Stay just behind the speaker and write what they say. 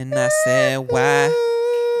And I said, why?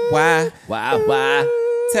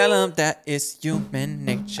 Tell them that it's human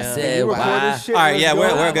nature. I said, why? All right, yeah,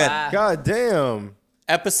 we're good. God damn.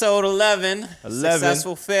 Episode 11,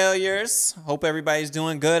 Successful Failures. Hope everybody's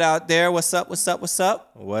doing good out there. What's up?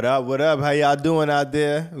 What up? How y'all doing out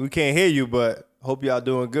there? We can't hear you, but hope y'all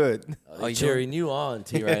doing good. Oh, cheering you on,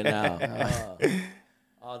 T, right now.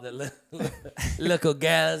 All the little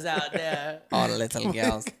gals out there. All the little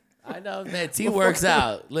gals. I know, man. T works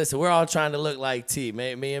out. Listen, we're all trying to look like T.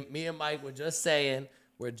 Me and Mike were just saying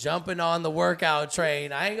we're jumping on the workout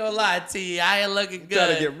train. I ain't gonna lie, T. I ain't looking good.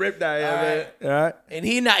 Trying to get ripped out here, man. All right. And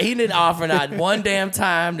he didn't offer not one damn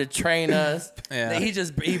time to train us. Yeah.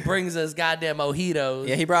 He brings us goddamn mojitos.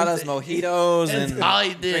 Yeah, he brought us mojitos and all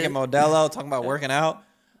he did. drinking Modelo, talking about working out.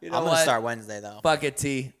 You know I'm gonna what? start Wednesday though. Fuck it,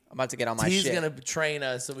 T. I'm about to get on my T's shit. gonna train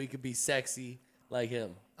us so we could be sexy like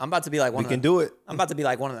him. I'm about to be like one. We can do it. I'm about to be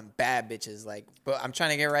like one of them bad bitches. Like, but I'm trying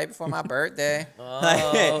to get right before my birthday.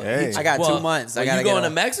 Hey. I got 2 months. I gotta you going to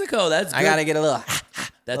Mexico? That's good. I gotta get a little.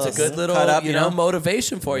 That's a good little cut up, you know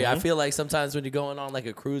motivation for you. I feel like sometimes when you're going on like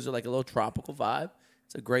a cruise or like a little tropical vibe,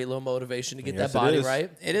 it's a great little motivation to get that body right.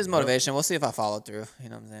 It is motivation. We'll see if I follow through. You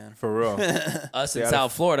know what I'm saying? For real. Us in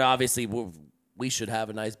South Florida, obviously, we should have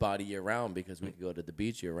a nice body year round because we can go to the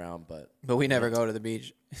beach year round. But we never go to the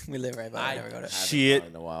beach. We live right by. We never go to. Shit.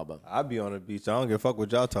 in a while, but I be on the beach. I don't give a fuck what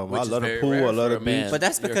y'all talking about. Which I love is the very pool. rare I love for the a beach. man. But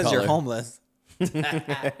that's Your because you're color. homeless.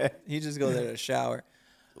 You just go there to shower.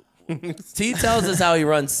 T tells us how he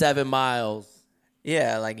runs 7 miles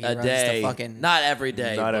Yeah, like he a runs day. the fucking. Not every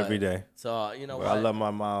day. Not but- every day. So you know But what? I love my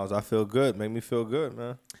miles. I feel good. Make me feel good,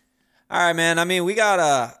 man. All right, man. I mean, we got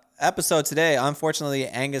a episode today. Unfortunately,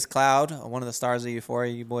 Angus Cloud, one of the stars of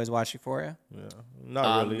Euphoria. You boys watch Euphoria? Yeah.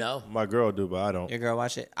 Not really. No. My girl do, but I don't. Your girl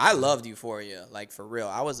watch it? I loved Euphoria, like for real.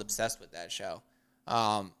 I was obsessed with that show.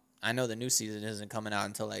 I know the new season isn't coming out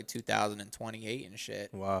until like 2028 and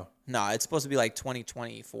shit. Wow. No, it's supposed to be like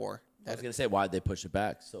 2024. I was gonna say, why'd they push it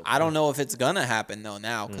back? So I don't know if it's gonna happen though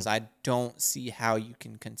now because I don't see how you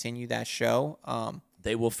can continue that show.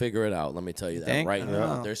 they will figure it out. Let me tell you that think? right I now.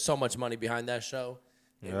 don't know. There's so much money behind that show.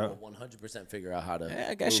 They Yeah. will 100% figure out how to.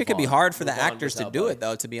 I guess move it could be on. hard for the Move on actors to without do Buddy. it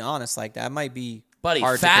though. To be honest, like that might be Buddy,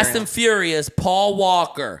 hard to Fast carry and on. Furious, Paul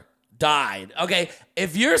Walker died. Okay,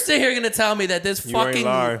 if you're sitting here gonna tell me that this You ain't fucking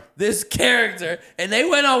lying. this character and they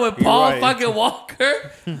went on with Paul right. fucking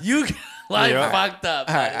Walker, you like Yeah. fucked up.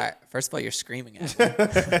 All right, buddy. all right. First of all, you're screaming at me. All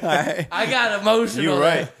right. I got emotional. You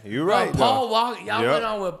right. there. You Bro, right, Paul though. Walker. Y'all Yep. went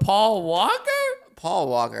on with Paul Walker. Paul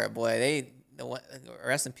Walker, boy,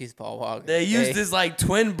 rest in peace, Paul Walker. They used his like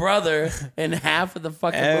twin brother in half of the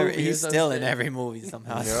fucking movie. or He's some still in shit. every movie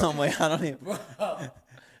somehow, some way. I don't even. All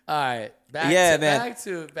right, back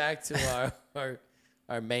to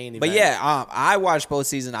our main event. But yeah, I watched both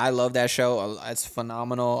seasons. I love that show. It's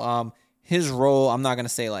phenomenal. His role, I'm not gonna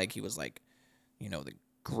say like he was like, the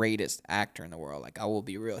greatest actor in the world. Like I will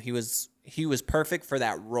be real. He was perfect for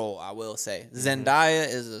that role. I will say Zendaya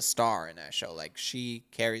is a star in that show. Like she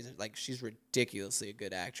carries it. Like she's ridiculously a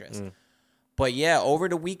good actress. But yeah, over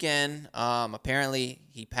the weekend, apparently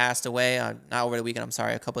he passed away. Not over the weekend. I'm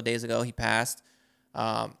sorry. A couple of days ago, he passed.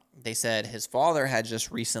 They said his father had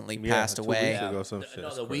just recently passed 2 away. weeks ago, some shit. no,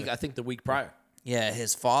 That's the crazy. week. I think the week prior. Yeah,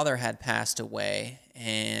 his father had passed away,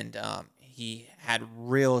 and he had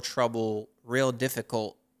real difficulty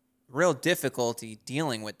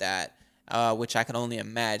dealing with that, which I can only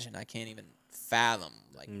imagine. I can't even fathom.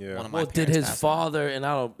 Like one of my Well, did parents his passed away. father? And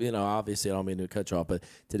I don't, obviously I don't mean to cut you off, but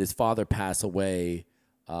did his father pass away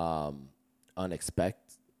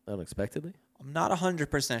unexpectedly? I'm not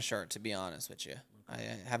 100% sure, to be honest with you. I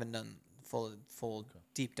haven't done full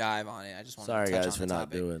deep dive on it. I just want Sorry to touch guys on for the not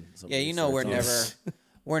topic. doing. Some Yeah, we're research.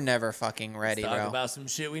 we're never fucking ready, Talk bro. about some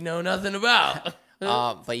shit we know nothing about.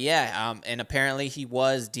 But yeah, and apparently he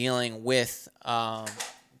was dealing with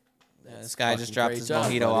this guy just fucking dropped great his job,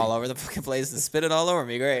 mojito buddy. all over the fucking place and spit it all over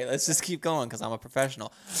me. Great, let's just keep going because I'm a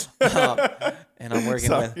professional. And I'm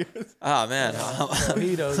working with. Oh man,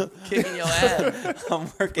 Mojito kicking your ass. I'm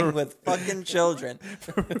working with fucking children.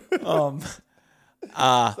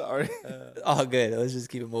 Sorry. Oh good, let's just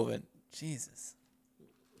keep it moving. Jesus.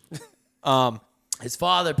 His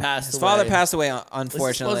father passed His away. father passed away, This is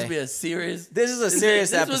unfortunately. supposed to be a serious. This is a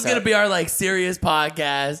serious This episode. was gonna be our like serious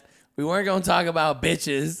podcast. We weren't gonna talk about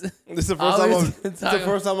bitches. This is the first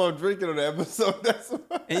time I'm drinking on the episode. That's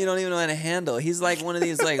why. And you don't even know how to handle. He's like one of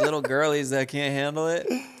these like little girlies that can't handle it.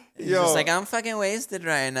 He's just like, I'm fucking wasted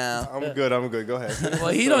right now. I'm good. Go ahead. Well,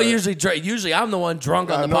 he don't usually drink. Usually, I'm the one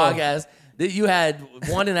drunk on I the know. podcast. That you had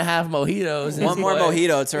 1.5 mojitos. One more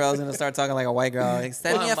mojito, Terrell's gonna start talking like a white girl. Like,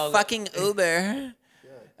 send me a One fucking Uber.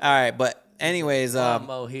 All right, but Anyways, one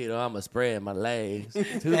mojito, I'ma spread my legs. 2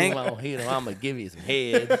 mojito, I'ma give you some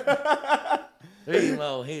head. 3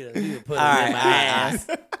 mojitos, you can put them in my ass.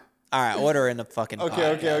 All right, order in the fucking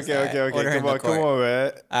podcast. Okay. Come on,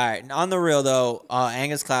 man. All right, on the real though,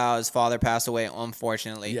 Angus Clouds' father passed away,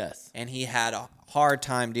 unfortunately. Yes. And he had a hard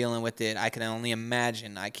time dealing with it. I can only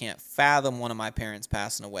imagine. I can't fathom one of my parents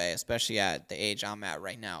passing away, especially at the age I'm at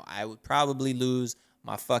right now. I would probably lose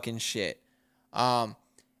my fucking shit. And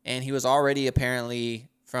he was already apparently,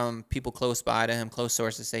 from people close by to him, close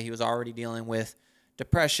sources say he was already dealing with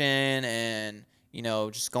depression and,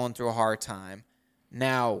 just going through a hard time.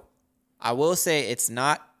 Now, I will say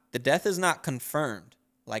the death is not confirmed,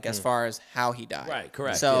 as far as how he died. Right,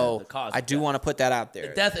 correct. So Yeah, I do want to put that out there.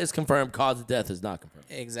 The death is confirmed. Cause of death is not confirmed.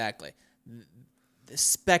 Exactly. The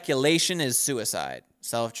speculation is suicide,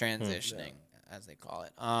 self-transitioning, as they call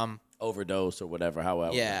it. Overdose or whatever.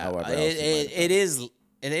 However, it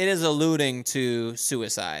is alluding to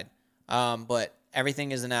suicide. But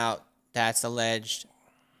everything isn't out. That's alleged.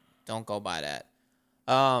 Don't go by that.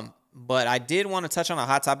 But I did want to touch on a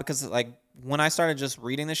hot topic because, when I started just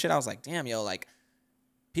reading this shit, I was like, damn, yo,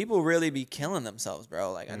 people really be killing themselves,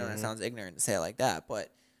 bro. I know that sounds ignorant to say it like that, but,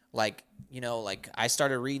 I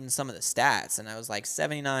started reading some of the stats, and I was like,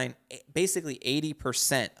 79, basically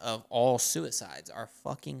 80% of all suicides are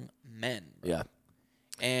fucking men, bro. Yeah.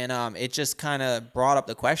 And it just kind of brought up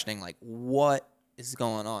the questioning, what is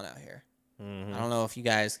going on out here? I don't know if you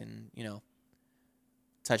guys can,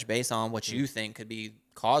 touch base on what you think could be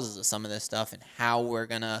causes of some of this stuff and how we're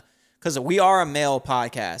gonna, because we are a male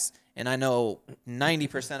podcast, and I know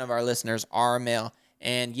 90% of our listeners are male,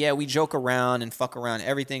 and yeah, we joke around and fuck around.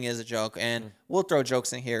 Everything is a joke, and we'll throw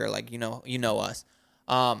jokes in here, you know us.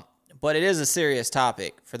 But it is a serious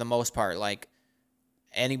topic for the most part.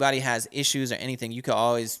 Anybody has issues or anything, you could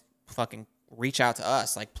always fucking reach out to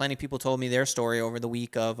us. Plenty of people told me their story over the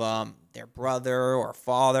week of their brother or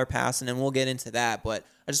father passing, and we'll get into that. But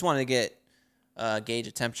I just wanted to get gauge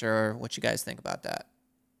a temperature, what you guys think about that.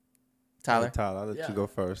 Tyler, I'll let you go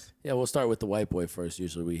first. Yeah, we'll start with the white boy first.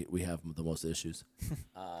 Usually, we have the most issues.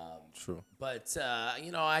 True. But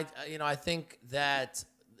I think that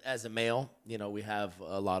as a male, we have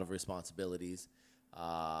a lot of responsibilities,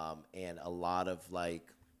 and a lot of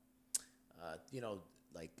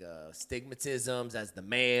stigmatisms as the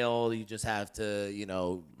male. You just have to,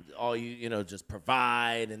 just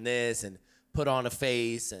provide and this and put on a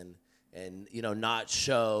face and not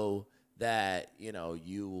show that,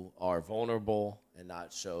 you are vulnerable and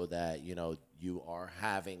not show that, you are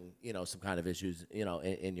having, some kind of issues,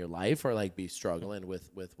 in your life or be struggling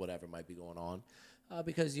with whatever might be going on,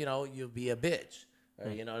 because, you'll be a bitch. Or,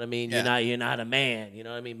 you know what I mean? Yeah. You're not a man. You know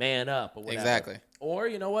what I mean? Man up or whatever. Exactly. Or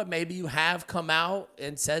you know what? Maybe you have come out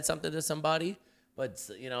and said something to somebody, but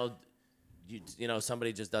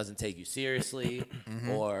somebody just doesn't take you seriously,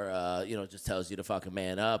 or just tells you to fucking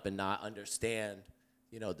man up and not understand,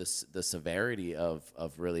 the severity of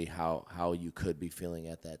really how you could be feeling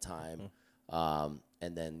at that time,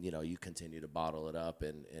 and then you continue to bottle it up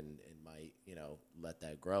and might let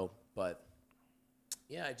that grow. But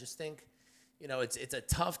yeah, I just think. It's a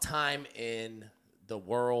tough time in the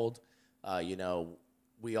world.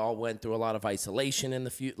 We all went through a lot of isolation in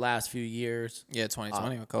the last few years. Yeah,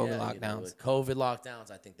 2020 with COVID lockdowns. With COVID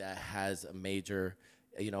lockdowns, I think that has a major,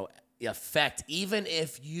 effect, even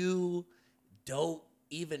if you don't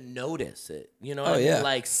even notice it. You know what I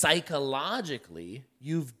mean? Psychologically,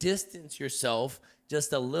 you've distanced yourself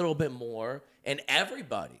just a little bit more, and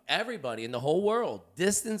everybody in the whole world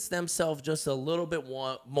distanced themselves just a little bit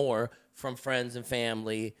more from friends and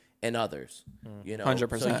family and others,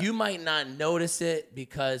 100%. So you might not notice it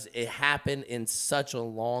because it happened in such a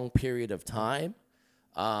long period of time,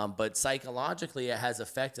 but psychologically it has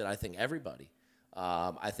affected, I think, everybody.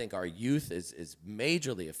 I think our youth is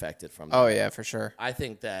majorly affected from that. Oh yeah, for sure. I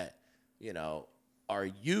think that our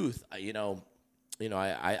youth, I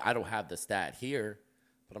don't have the stat here,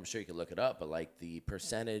 but I'm sure you can look it up. But the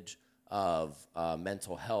percentage of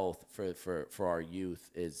mental health for our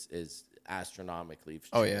youth is astronomically changed.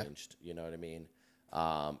 Oh, yeah. You know what I mean?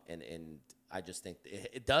 And I just think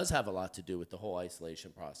it does have a lot to do with the whole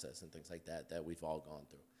isolation process and things like that we've all gone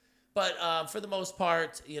through. But for the most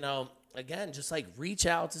part, again, just reach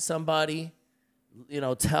out to somebody,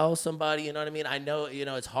 tell somebody, you know what I mean? I know,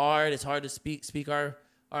 it's hard to speak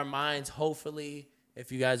our minds. Hopefully,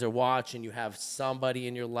 if you guys are watching, you have somebody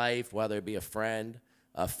in your life, whether it be a friend,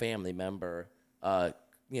 a family member,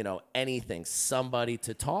 anything, somebody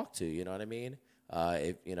to talk to, you know what I mean?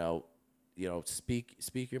 If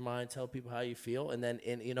speak your mind, tell people how you feel, and then,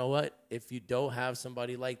 you know what? If you don't have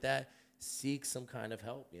somebody like that, seek some kind of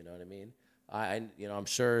help, you know what I mean? I'm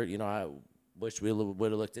sure, I wish we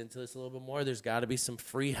would have looked into this a little bit more. There's got to be some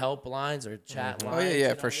free help lines or chat lines. Oh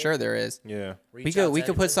yeah, for sure there is. Yeah. We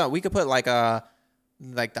could put like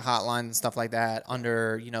the hotline and stuff like that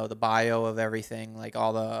under, the bio of everything, like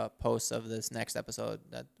all the posts of this next episode.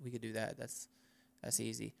 That we could do that. That's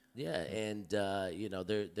easy. Yeah, and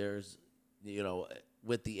there's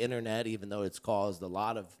with the internet, even though it's caused a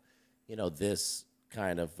lot of this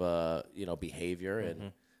kind of behavior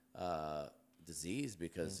and disease,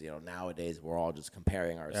 because nowadays we're all just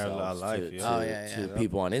comparing ourselves to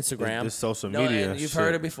people on Instagram. This social media, and you've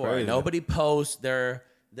heard it before. Crazy. Nobody posts their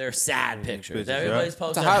sad pictures. Everybody's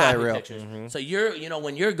posting their happy reel. pictures. So you're,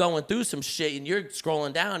 when you're going through some shit and you're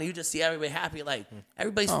scrolling down and you just see everybody happy, like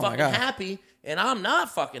everybody's fucking happy and I'm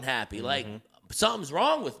not fucking happy. Like something's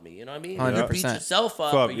wrong with me. You know what I mean? 100%. You beat yourself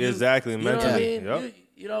up. Fuck, exactly. You know what I mean? Yep.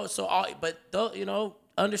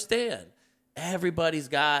 Understand. Everybody's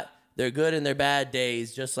got their good and their bad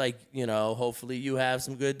days, just like, hopefully you have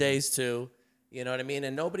some good days too. You know what I mean?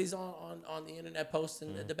 And nobody's on the internet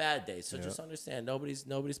posting the bad days. So just understand,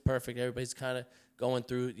 nobody's perfect. Everybody's kind of going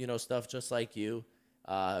through, stuff just like you.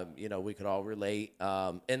 We could all relate.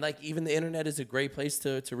 And like even the internet is a great place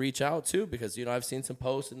to reach out too, because, I've seen some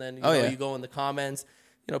posts and then, you go in the comments,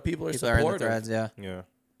 people are supportive. Are in the threads,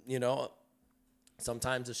 Yeah.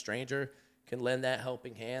 Sometimes a stranger can lend that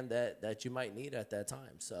helping hand that you might need at that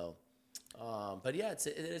time. So, but yeah, it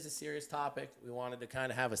is a serious topic. We wanted to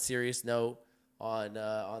kind of have a serious note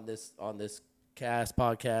on this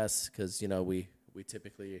podcast, because we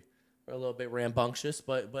typically are a little bit rambunctious,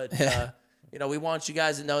 but we want you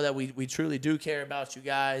guys to know that we truly do care about you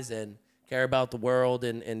guys and care about the world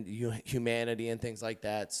and humanity and things like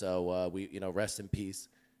that. So we rest in peace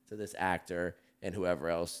to this actor and whoever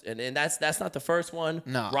else. And that's not the first one.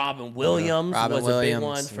 No. Robin Williams was a big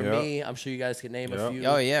one for Yep. me. I'm sure you guys can name a few.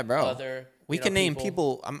 Oh yeah, bro. Other we can name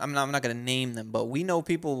people. I'm not gonna name them, but we know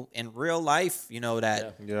people in real life,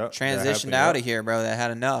 that transitioned out of here, bro. That had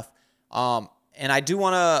enough. And I do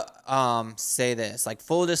want to say this, like,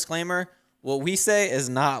 full disclaimer: what we say is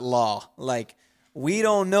not law. Like, we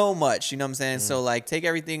don't know much. You know what I'm saying? So like, take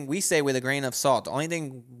everything we say with a grain of salt. The only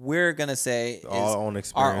thing we're gonna say is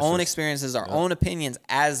our own experiences, our own opinions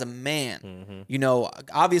as a man.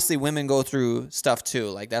 Obviously women go through stuff too.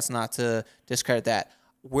 Like, that's not to discredit that.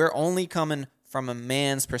 We're only coming from a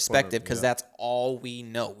man's perspective because that's all we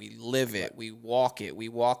know. We live it. We walk it. We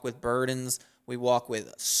walk with burdens. We walk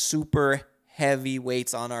with super heavy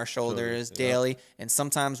weights on our shoulders daily. And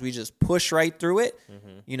sometimes we just push right through it,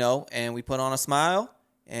 and we put on a smile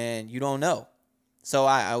and you don't know. So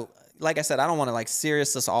I like I said, I don't want to like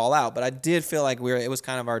serious this all out, but I did feel like it was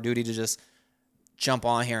kind of our duty to just jump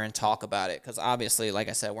on here and talk about it. Cause obviously, like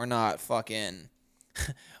I said, we're not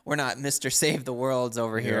Mr. Save the Worlds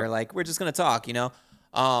over here. Like, we're just going to talk,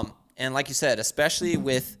 and like you said, especially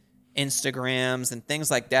with Instagrams and things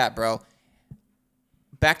like that, bro.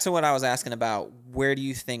 Back to what I was asking about, where do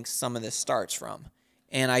you think some of this starts from?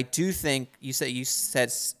 And I do think you said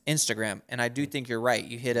Instagram, and I do think you're right.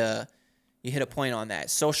 You hit a point on that.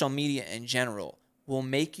 Social media in general will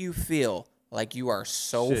make you feel like you are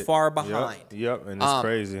so far behind. Yep, and it's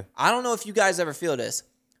crazy. I don't know if you guys ever feel this.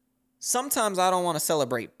 Sometimes I don't want to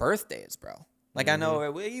celebrate birthdays, bro. Like, I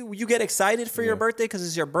know you get excited for your birthday because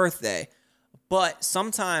it's your birthday, but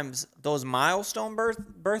sometimes those milestone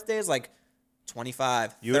birthdays, like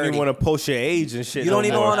 25, you don't even want to post your age and shit. You don't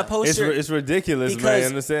even want to post it's ridiculous, man. You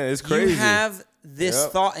understand? It's crazy. You have this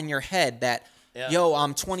thought in your head that, yo,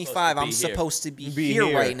 I'm 25. I'm supposed to be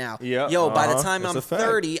here right now. Yo, by the time I'm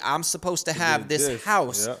 30, I'm supposed to have this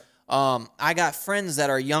house. I got friends that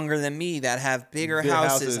are younger than me that have bigger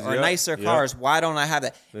houses or nicer cars. Why don't I have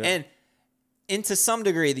that? And to some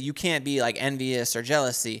degree, that you can't be like envious or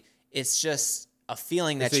jealousy. It's just a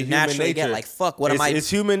feeling that you naturally get. Like, fuck, what am I? It's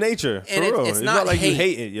human nature. And it's not like hate. you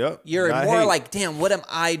hate it. Yep. You're more like, damn, what am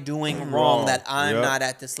I doing wrong that I'm not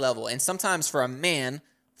at this level? And sometimes for a man,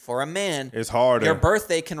 it's harder. Your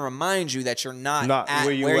birthday can remind you that you're not at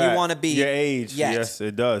where you want to be. Your age. Yet. Yes,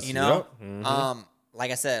 it does.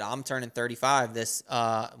 Like I said, I'm turning 35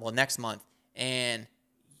 next month, and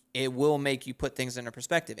it will make you put things into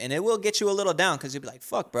perspective, and it will get you a little down because you'll be like,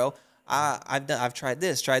 "Fuck, bro, I've tried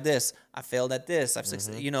this, I failed at this, I've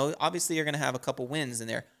succeeded." Obviously you're gonna have a couple wins in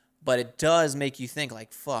there, but it does make you think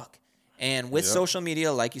like, "Fuck." And with social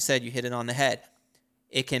media, like you said, you hit it on the head.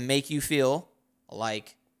 It can make you feel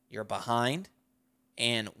like you're behind.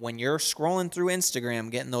 And when you're scrolling through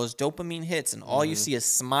Instagram, getting those dopamine hits, and all you see is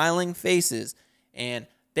smiling faces. And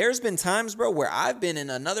there's been times, bro, where I've been in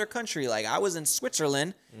another country. Like, I was in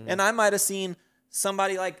Switzerland, and I might have seen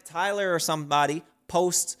somebody like Tyler or somebody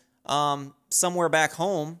post somewhere back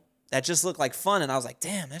home that just looked like fun, and I was like,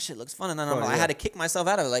 damn, that shit looks fun, and then I had to kick myself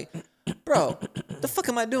out of it, like, bro, the fuck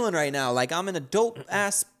am I doing right now? Like, I'm in a dope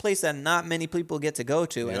ass place that not many people get to go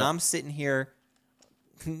to, and I'm sitting here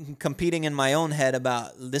competing in my own head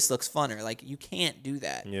about this looks funner. Like, you can't do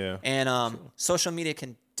that. Yeah. And social media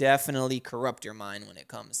can definitely corrupt your mind when it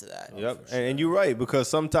comes to that. Yep. And you're right, because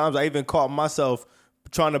sometimes I even caught myself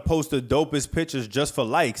trying to post the dopest pictures just for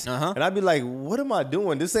likes. And I'd be like, what am I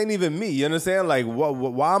doing? This ain't even me. You understand? Like,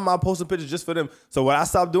 why am I posting pictures just for them? So what I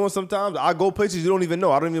stop doing sometimes, I go places you don't even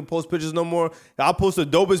know. I don't even post pictures no more. I'll post the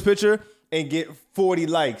dopest picture and get 40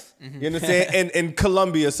 likes. You understand? in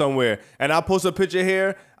Colombia somewhere. And I post a picture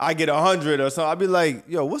here, I get 100 or something. I'll be like,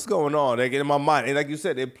 yo, what's going on? Like, in my mind. And like you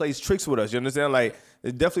said, it plays tricks with us. You understand? Like,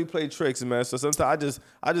 it definitely played tricks, man. So sometimes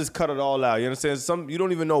I just cut it all out. You understand? You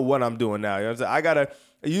don't even know what I'm doing now. You understand?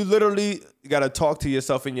 You literally gotta talk to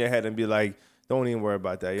yourself in your head and be like, don't even worry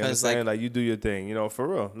about that. You understand? Like, you do your thing, you know, for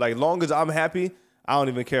real. Like, long as I'm happy, I don't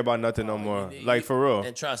even care about nothing no more. Like, for real.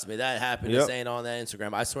 And trust me, that happiness ain't on that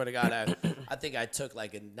Instagram. I swear to God, I think I took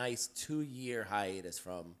like a nice 2-year hiatus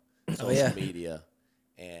from social media.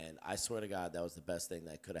 And I swear to God, that was the best thing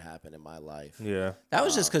that could have happened in my life. Yeah. That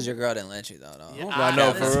was just because your girl didn't let you, though. Yeah, I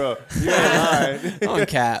know, for real. Yeah, all right. On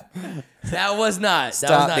cap. That was not.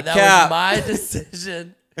 Stop that the was cap. my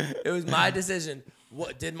decision. It was my decision.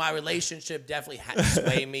 What did my relationship definitely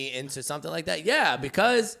sway me into something like that? Yeah,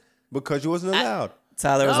 because you wasn't allowed.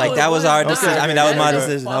 Tyler was like, that was our decision. I mean, that was my That is a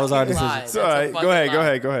decision. That was our fucking decision. lie. It's all right. That's a Go ahead.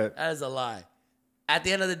 fucking Go lie. ahead. That is a lie. At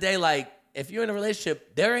the end of the day, like, if you're in a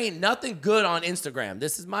relationship, there ain't nothing good on Instagram.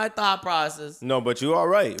 This is my thought process. No, but you all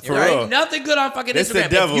right. For There real. ain't nothing good on fucking It's the Instagram.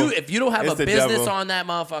 devil. If you don't have It's a the business devil. on that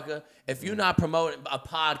motherfucker, if you're not promoting a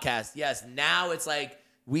podcast, yes, now it's like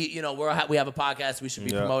we have a podcast, we should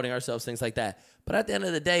be promoting ourselves, things like that. But at the end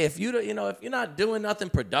of the day, if you if you're not doing nothing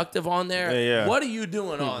productive on there, what are you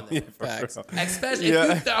doing on there? Facts. Especially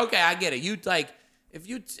if you okay, I get it. You like if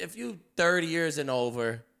you 30 years and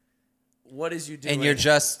over, what is you doing? And you're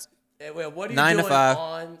just what are you 9 to doing 5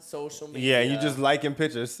 on social media? Yeah, and you just liking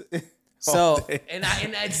pictures. So and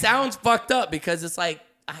it sounds fucked up because it's like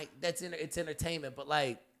it's entertainment, but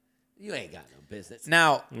like you ain't got no business.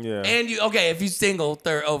 now, And if you single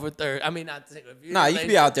over third, I mean not single. If you can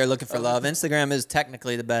be out there looking for love. Instagram is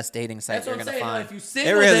technically the best dating site That's you're what I'm gonna saying. find. If you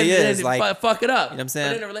single, it really then is. Like, fuck it up. You know what I'm saying?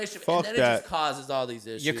 But in a relationship, Fuck and then that. it just causes all these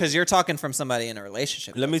issues. because you're talking from somebody in a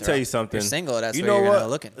relationship. Let me though, tell you right? something. You're single. That's you where know you're what? gonna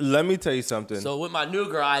looking. Let me tell you something. So with my new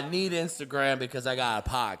girl, I need Instagram because I got a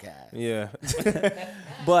podcast. Yeah.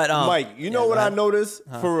 But Mike, you know what I noticed?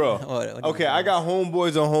 For real. What Okay, I got homeboys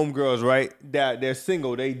and homegirls, right? That they're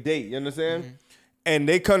single, they date, you understand? And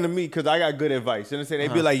they come to me because I got good advice. You understand? They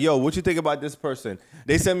be like, yo, what you think about this person?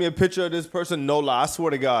 They send me a picture of this person, no lie, I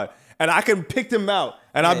swear to God. And I can pick them out.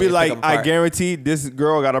 And I'll be you pick like, them I apart. guarantee this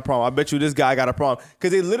girl got a problem. I bet you this guy got a problem.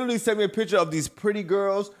 Because they literally send me a picture of these pretty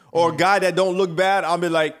girls or a guy that don't look bad. I'll be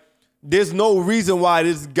like, there's no reason why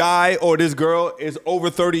this guy or this girl is over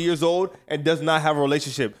 30 years old and does not have a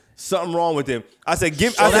relationship. Something wrong with him. I said,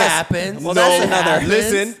 That happens. No, That's another.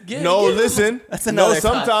 listen. Listen. That's another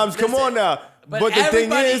sometimes, come on now. But the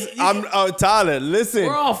thing is, I'm Tyler, listen.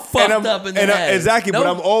 We're all fucked up in the head. Exactly, but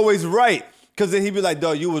Nope. I'm always right. Because then he'd be like,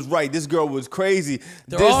 dog, you was right. This girl was crazy.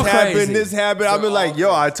 They're all crazy. This happened. I'll be They're like, all yo,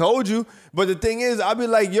 crazy. I told you. But the thing is, I'll be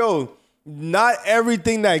like, yo, not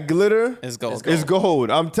everything that glitter Is gold. is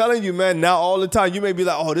gold. I'm telling you, man, now all the time, you may be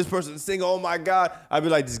like, oh, this person's single. Oh, my God. I'd be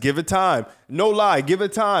like, just give it time. No lie. Give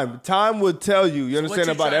it time. Time will tell you. You What understand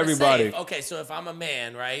you about trying to everybody. say- Okay, so if I'm a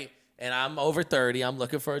man, right, and I'm over 30, I'm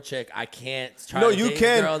looking for a chick. I can't try No, to you date a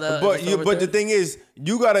can, girl that but is you. over But the 30. thing is,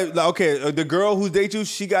 you gotta like, okay. The girl who dates you,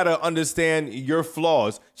 she gotta understand your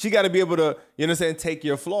flaws. She gotta be able to, you understand, take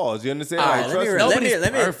your flaws. You understand? All Like, right, let trust me me. reel- Nobody's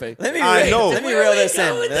let me perfect. let me I reel- know. let me Where reel are we this in.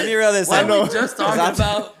 going with Let me this? reel this Why in. are we just talking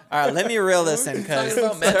about? All right, let me reel this in because Talking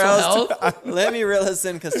about mental health? let me reel this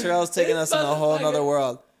in because Terrell's taking us in a whole nother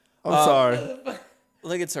world. I'm sorry.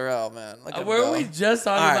 Look at Terrell, man. Look at him Where go. are we just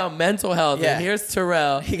talking All right. about mental health? Yeah. And here's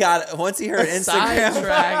Terrell. He got once he heard Instagram.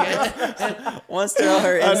 Sidetracking. Once Terrell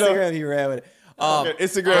heard I know. Instagram, he ran with it.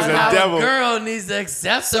 Instagram's How a devil. a girl needs to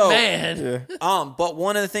accept So- a man. But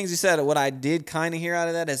one of the things you said, what I did kind of hear out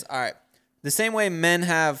of that is, all right, the same way men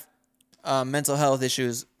have mental health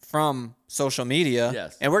issues from social media,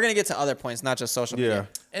 Yes. and we're gonna get to other points, not just social media.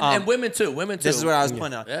 And women too. Women too. This is what I was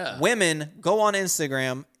pointing out. Yeah. Women go on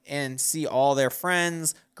Instagram and see all their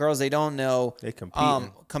friends, girls they don't know, They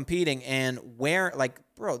competing. competing and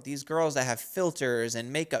bro, these girls that have filters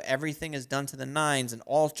and makeup, everything is done to the nines and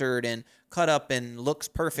altered and cut up and looks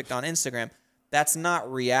perfect on Instagram. That's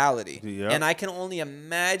not reality. Yep. And I can only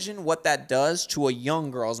imagine what that does to a young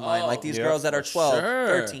girl's mind. Like these girls that are 12,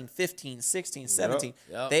 13, 15, 16, 17.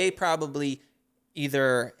 Yep. They probably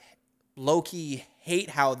either low-key hate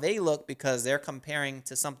how they look because they're comparing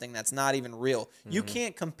to something that's not even real. You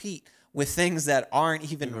can't compete with things that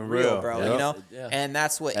aren't even real, bro. Yep. You know? Yeah. And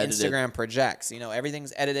that's what Instagram projects. You know,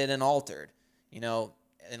 everything's edited and altered. You know,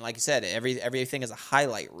 and like you said, everything is a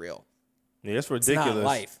highlight reel. Yeah, it's ridiculous. It's not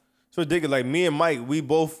life. It's ridiculous. Like me and Mike,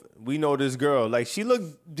 we know this girl. Like she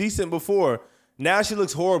looked decent before. Now she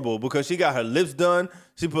looks horrible because she got her lips done.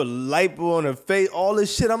 She put lipo on her face. All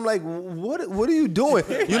this shit. I'm like, what are you doing?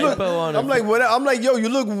 You look. I'm like, what? I'm like, yo, you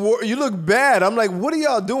look bad. I'm like, what are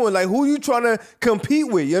y'all doing? Like, who you trying to compete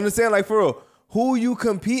with? You understand? Like for real. Who you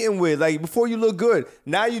competing with? Like before you look good.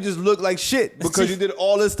 Now you just look like shit because you did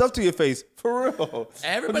all this stuff to your face. For real.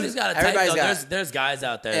 Everybody's got a type. There's guys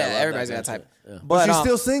out there. Yeah, everybody's got a type. Yeah. But she's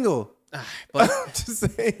still single. But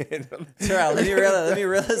Just saying. Terrell, let me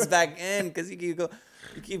reel this back in because you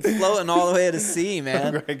keep floating all the way to sea,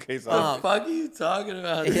 man. What the fuck are you talking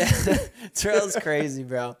about? Yeah, Terrell's crazy,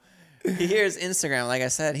 bro. He hears Instagram, like I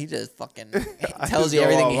said, he just fucking tells you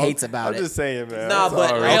everything he hates about it. I'm just saying, man. No,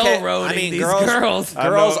 but railroading I mean, these girls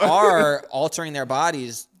are altering their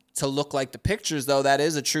bodies to look like the pictures, though. That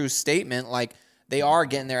is a true statement. Like they are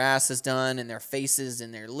getting their asses done and their faces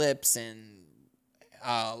and their lips and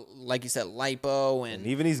like you said, lipo and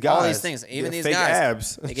even these guys, all these things. Even these fake guys,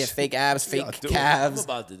 abs. they get fake abs, fake I'm calves.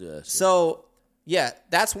 about to do that shit. So yeah,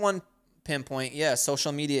 that's one pinpoint. Yeah,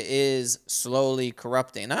 social media is slowly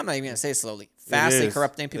corrupting. And I'm not even gonna say slowly, fastly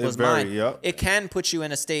corrupting people's mind. Yep. It can put you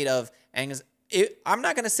in a state of anxiety. I'm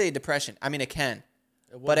not gonna say depression. I mean, it can,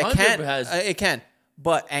 but it can. It can.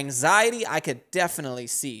 But anxiety, I could definitely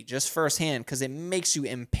see just firsthand because it makes you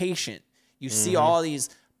impatient. You see all these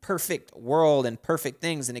perfect world and perfect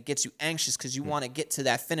things, and it gets you anxious because you want to get to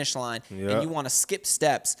that finish line and you want to skip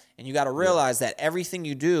steps. And you got to realize that everything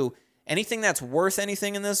you do, anything that's worth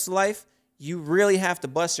anything in this life, you really have to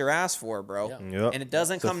bust your ass for, bro. Yep. And it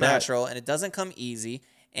doesn't come natural, and it doesn't come easy.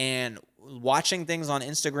 And watching things on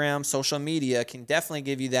Instagram, social media can definitely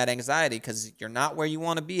give you that anxiety because you're not where you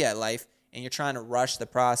want to be at life. And you're trying to rush the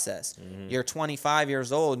process. You're 25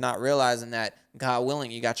 years old, not realizing that, God willing,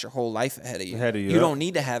 you got your whole life ahead of you. You don't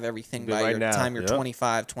need to have everything by your time you're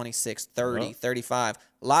 25, 26, 30, 35.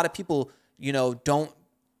 A lot of people,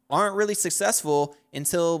 aren't really successful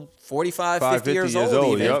until 45, 50 years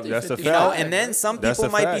old. Even. Yep, that's a fact. And then some people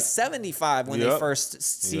might be 75 when they first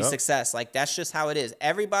see success. Like, that's just how it is.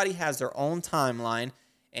 Everybody has their own timeline,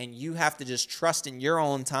 and you have to just trust in your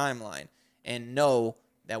own timeline and know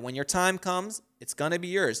that when your time comes, it's going to be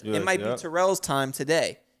yours. It might be Terrell's time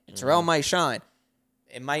today, and Terrell might shine.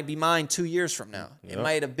 It might be mine 2 years from now. It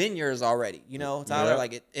might have been yours already. Tyler,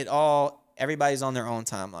 like everybody's on their own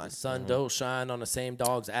timeline. The sun don't shine on the same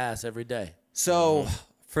dog's ass every day. So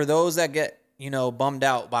for those that get, bummed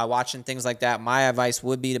out by watching things like that, my advice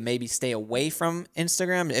would be to maybe stay away from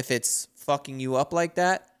Instagram if it's fucking you up like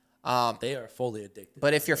that. They are fully addicted.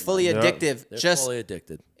 But if you're fully addictive, They're fully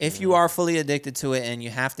addicted. If you are fully addicted to it and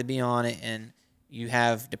you have to be on it and you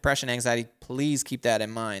have depression, anxiety, please keep that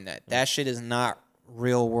in mind. That shit is not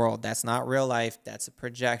real world. That's not real life. That's a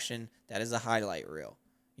projection. That is a highlight reel.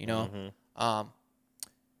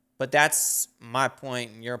 But that's my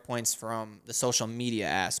point and your points from the social media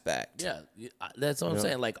aspect. Yeah, that's what I'm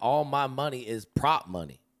saying. Like, all my money is prop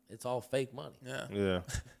money. It's all fake money. Yeah.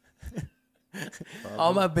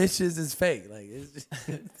 All my bitches is fake. Like, it's just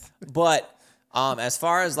But as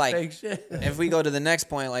far as like, fake shit. if we go to the next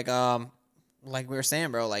point, like we were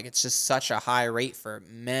saying, bro, like it's just such a high rate for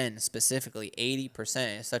men specifically.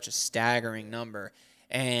 80% is such a staggering number,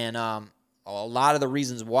 and a lot of the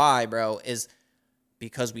reasons why, bro, is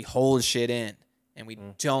because we hold shit in and we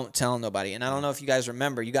don't tell nobody. And I don't know if you guys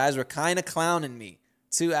remember, you guys were kind of clowning me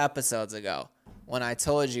 2 episodes ago when I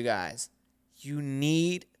told you guys you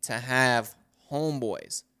need to have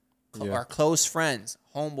homeboys or close friends,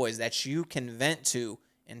 homeboys that you can vent to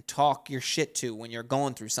and talk your shit to when you're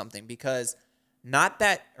going through something. Because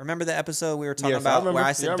remember the episode we were talking about where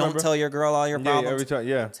I said, don't tell your girl all your problems. Every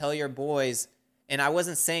time, Tell your boys. And I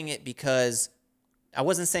wasn't saying it because I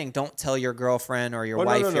wasn't saying don't tell your girlfriend or your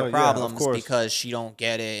wife your problems because she don't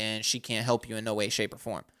get it and she can't help you in no way, shape, or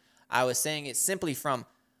form. I was saying it simply from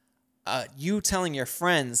you telling your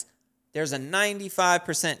friends there's a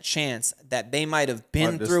 95% chance that they might have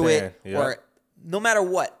been through it, or no matter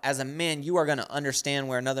what, as a man, you are going to understand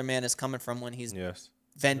where another man is coming from when he's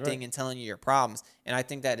venting and telling you your problems. And I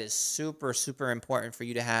think that is super, super important for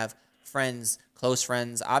you to have friends, close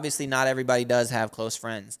friends. Obviously, not everybody does have close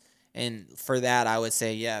friends. And for that, I would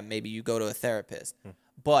say, yeah, maybe you go to a therapist.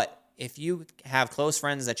 But if you have close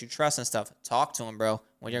friends that you trust and stuff, talk to them, bro.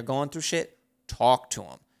 When you're going through shit, talk to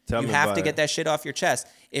them. You have to get that shit off your chest.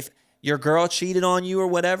 If your girl cheated on you or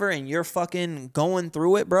whatever and you're fucking going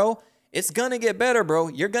through it, bro, it's going to get better, bro.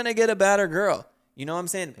 You're going to get a better girl. You know what I'm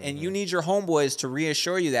saying? And you need your homeboys to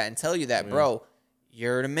reassure you that and tell you that, bro,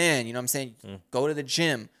 you're the man. You know what I'm saying? Go to the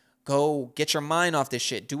gym. Go get your mind off this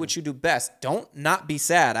shit. Do what you do best. Don't not be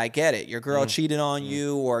sad. I get it. Your girl cheated on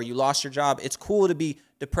you or you lost your job. It's cool to be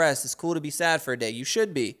depressed. It's cool to be sad for a day. You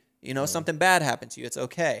should be. You know, something bad happened to you. It's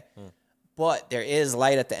okay. But there is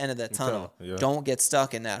light at the end of the tunnel. Don't get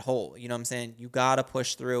stuck in that hole. You know what I'm saying? You got to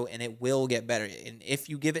push through and it will get better. And if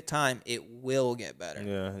you give it time, it will get better.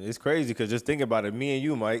 Yeah, it's crazy because just think about it. Me and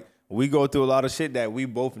you, Mike, we go through a lot of shit that we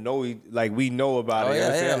both know, like we know about it. You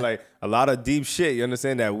understand? Like a lot of deep shit, you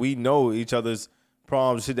understand, that we know each other's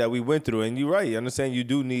problems, shit that we went through. And you're right, you understand? You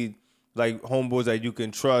do need like homeboys that you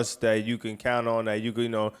can trust, that you can count on, that you can, you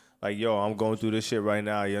know, like, yo, I'm going through this shit right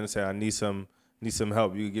now. You understand? I need some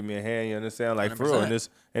help. You can give me a hand. You understand? Like 100%. For real,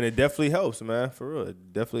 and it definitely helps, man. For real,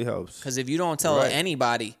 it definitely helps. Because if you don't tell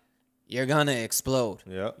anybody, you're gonna explode.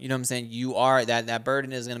 Yeah. You know what I'm saying? You are that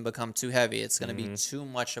burden is gonna become too heavy. It's gonna be too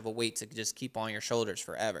much of a weight to just keep on your shoulders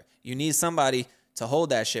forever. You need somebody to hold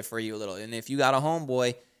that shit for you a little. And if you got a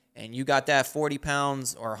homeboy and you got that 40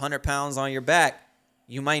 pounds or 100 pounds on your back,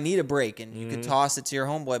 you might need a break, and you can toss it to your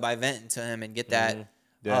homeboy by venting to him and get that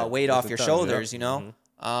weight off your shoulders. You know.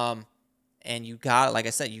 And you got, like I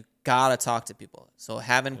said, you gotta talk to people. So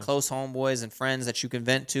having close homeboys and friends that you can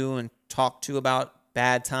vent to and talk to about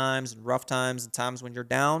bad times and rough times and times when you're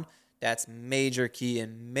down, that's major key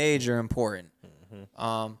and major important.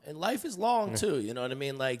 And life is long too. You know what I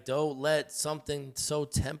mean? Like, don't let something so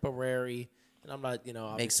temporary. And I'm not, you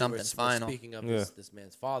know, make something final. Speaking of this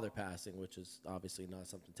man's father passing, which is obviously not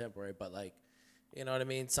something temporary, but like, you know what I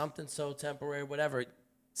mean? Something so temporary, whatever.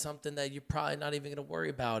 Something that you're probably not even going to worry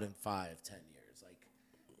about in 5-10 years. Like,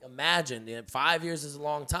 imagine, 5 years is a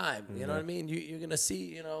long time. You know what I mean? You're going to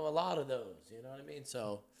see, you know, a lot of those. You know what I mean?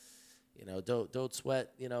 So, you know, don't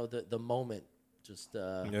sweat, you know, the moment. Just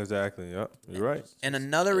exactly. Yeah, you're right. And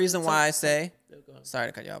another reason why I say, sorry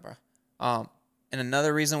to cut you off, bro. And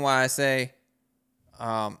another reason why I say,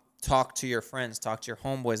 talk to your friends, talk to your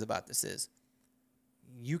homeboys about this is,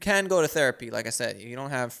 you can go to therapy. Like I said, you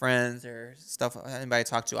don't have friends or stuff, anybody to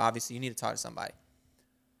talk to. Obviously, you need to talk to somebody.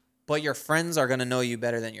 But your friends are going to know you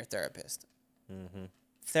better than your therapist.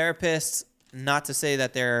 Therapists, not to say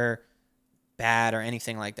that they're bad or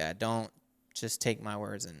anything like that. Don't just take my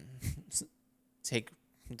words and take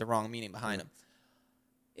the wrong meaning behind them.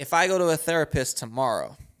 If I go to a therapist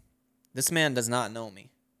tomorrow, this man does not know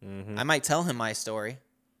me. I might tell him my story,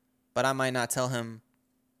 but I might not tell him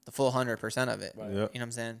the full 100% of it. Right. Yep. You know what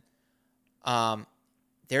I'm saying?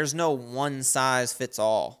 There's no one size fits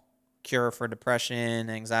all cure for depression,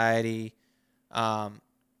 anxiety,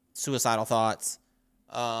 suicidal thoughts.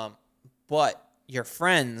 But your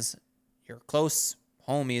friends, your close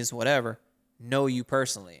homies, whatever, know you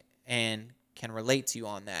personally and can relate to you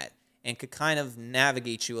on that and could kind of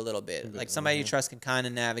navigate you a little bit. Like somebody you trust can kind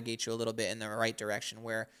of navigate you a little bit in the right direction,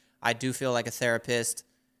 where I do feel like a therapist,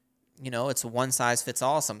 you know, it's one size fits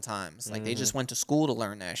all sometimes. Like they just went to school to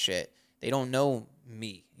learn that shit. They don't know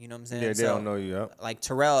me. You know what I'm saying? Yeah, they don't know you. Yep. Like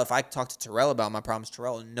Terrell, if I talk to Terrell about my problems,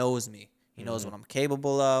 Terrell knows me. He knows what I'm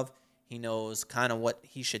capable of. He knows kind of what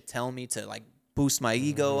he should tell me to like boost my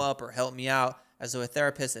ego up or help me out. As a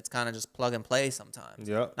therapist, it's kind of just plug and play sometimes.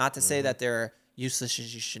 Yep. Not to say that they're useless,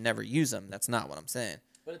 you should never use them. That's not what I'm saying.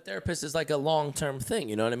 But a therapist is like a long-term thing.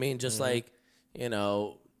 You know what I mean? Just like, you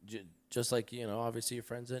know, just like, you know, obviously your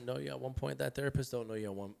friends didn't know you at one point. That therapist don't know you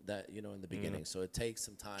in the beginning. So it takes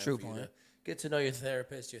some time for you to get to know your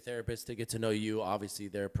therapist to get to know you. Obviously,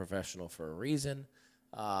 they're a professional for a reason.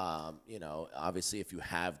 You know, obviously, if you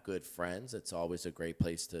have good friends, it's always a great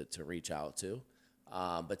place to reach out to.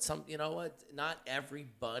 But you know what? Not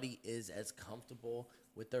everybody is as comfortable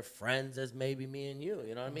with their friends as maybe me and you.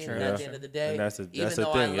 You know what I mean? And at the end of the day, even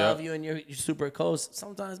though I love you and you're super close,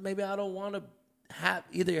 sometimes maybe I don't want to have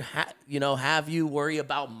you worry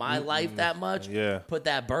about my life that much. Yeah. Put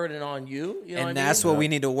that burden on you. You know and that's what we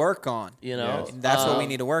need to work on. You know, that's what we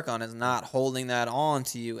need to work on, is not holding that on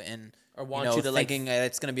to you and or want you to thinking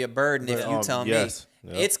it's going to be a burden if you tell me. Yep.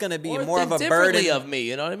 It's going to be or more of a burden of me.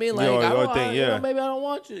 You know what I mean? Like maybe I don't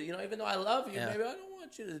want you. You know, even though I love you, maybe I don't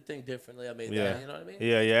want you to think differently. I mean, you know what I mean?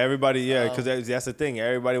 Yeah. Everybody, because that's the thing.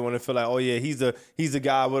 Everybody want to feel like, oh yeah, he's the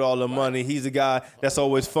guy with all the money. He's the guy that's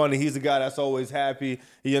always funny. He's the guy that's always happy.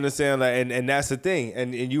 You understand? Like, and that's the thing.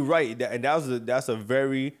 And you're right. And that's a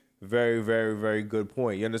very, very, very, very good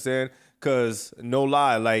point. You understand? Because no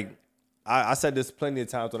lie, like I said this plenty of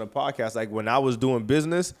times on the podcast. Like when I was doing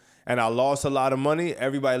business and I lost a lot of money,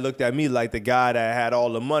 everybody looked at me like the guy that had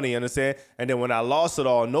all the money. You understand? And then when I lost it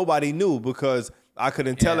all, nobody knew because I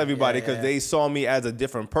couldn't tell everybody because they saw me as a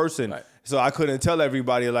different person. Right. So I couldn't tell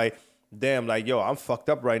everybody like, damn, like, yo, I'm fucked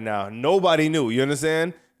up right now. Nobody knew. You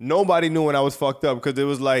understand? Nobody knew when I was fucked up because it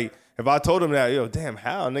was like, if I told them that, yo, damn,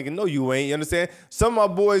 how, nigga, no, you ain't. You understand? Some of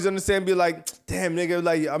my boys understand, be like, damn, nigga,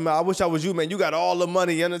 like, I mean, I wish I was you, man. You got all the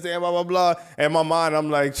money. You understand? Blah, blah, blah. And in my mind, I'm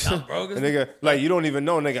like, nigga, like, you don't even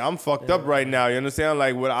know, nigga. I'm fucked up right now. You understand?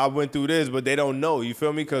 Like, what I went through this, but they don't know. You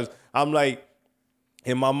feel me? Because I'm like,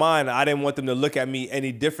 in my mind, I didn't want them to look at me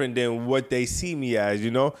any different than what they see me as, you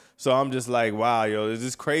know? So I'm just like, wow, yo, it's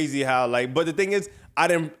just crazy how, like, but the thing is,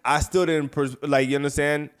 I still didn't, like, you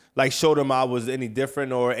understand? Like, show them I was any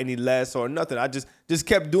different or any less or nothing. I just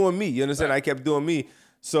kept doing me, you understand? Right. I kept doing me.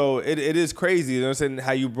 So it is crazy, you understand,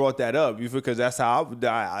 how you brought that up. You feel, because that's how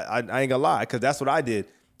I ain't gonna lie, because that's what I did.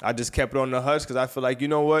 I just kept it on the hush because I feel like, you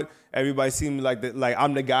know what? Everybody see me like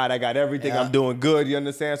I'm the guy that got everything. I'm doing good, you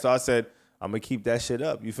understand? So I said, I'm going to keep that shit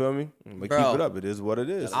up. You feel me? I'm going to keep it up. It is what it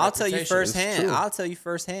is. I'll tell you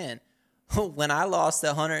firsthand. When I lost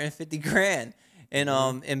 150 grand in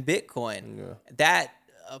Bitcoin, that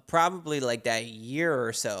probably like that year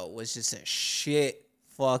or so was just a shit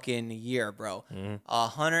fucking year, bro.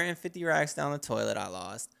 150 racks down the toilet I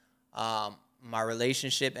lost. My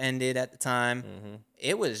relationship ended at the time.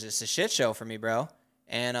 It was just a shit show for me, bro.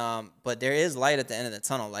 And but there is light at the end of the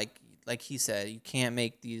tunnel. Like he said, you can't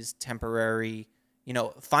make these temporary,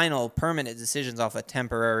 final permanent decisions off of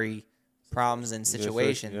temporary problems and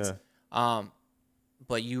situations.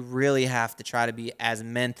 But you really have to try to be as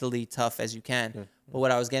mentally tough as you can. But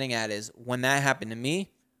what I was getting at is when that happened to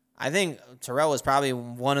me, I think Terrell was probably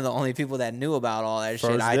one of the only people that knew about all that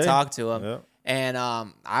shit. I talked to him. And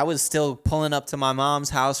I was still pulling up to my mom's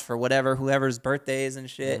house for whoever's birthdays and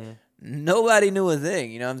shit. Nobody knew a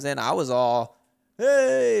thing. You know what I'm saying? I was all,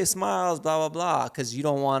 hey, smiles, blah, blah, blah, because you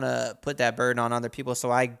don't want to put that burden on other people.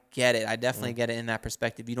 So I get it. I definitely get it in that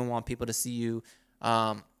perspective. You don't want people to see you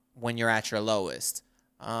when you're at your lowest.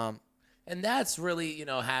 And that's really,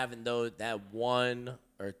 having that one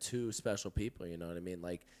or two special people, you know what I mean?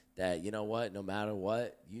 Like that, you know what, no matter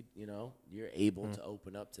what, you're able to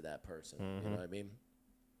open up to that person. You know what I mean?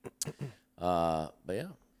 But yeah,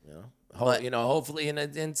 hopefully,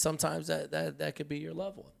 and sometimes that could be your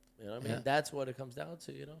level. You know what I mean? That's what it comes down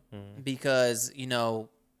to, Because,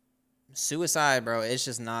 suicide, bro, it's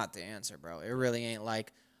just not the answer, bro. It really ain't.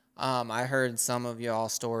 Like, I heard some of y'all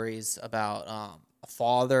stories about a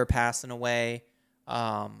father passing away.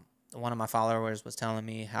 One of my followers was telling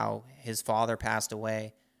me how his father passed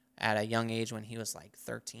away at a young age when he was like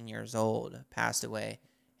 13 years old, passed away.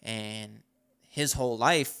 And his whole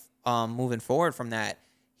life, moving forward from that,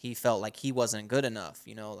 he felt like he wasn't good enough.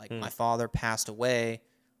 My father passed away.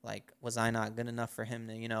 Like, was I not good enough for him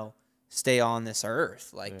to, stay on this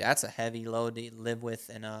earth? Like, that's a heavy load to live with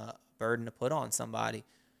and a burden to put on somebody.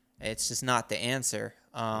 It's just not the answer.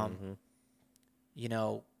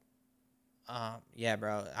 Yeah,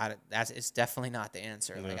 bro, it's definitely not the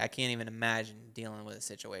answer. Like, I can't even imagine dealing with a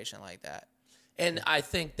situation like that. And I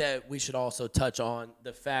think that we should also touch on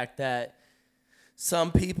the fact that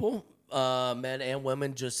some people, men and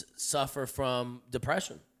women, just suffer from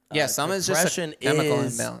depression. Yeah, some is just a chemical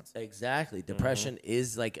imbalance. Exactly. Depression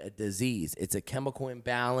is like a disease. It's a chemical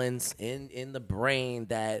imbalance in the brain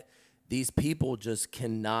that these people just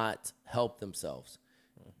cannot help themselves.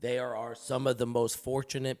 They are some of the most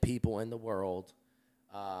fortunate people in the world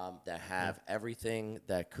that have everything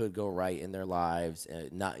that could go right in their lives,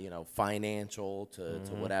 not financial to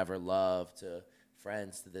whatever, love to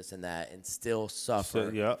friends to this and that, and still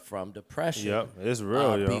suffer from depression. It's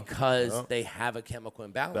real, because they have a chemical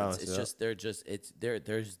imbalance. It's just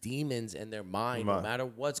there's demons in their mind, no matter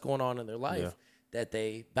what's going on in their life, that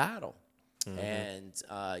they battle. And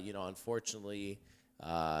unfortunately,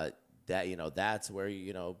 that's where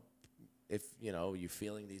if you're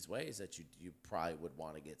feeling these ways, that you probably would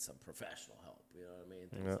want to get some professional help. You know what I mean?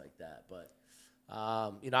 Things like that. But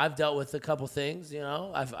I've dealt with a couple things.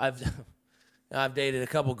 I've dated a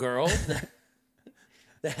couple girls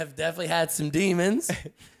that have definitely had some demons,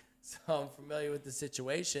 so I'm familiar with the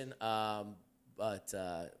situation. But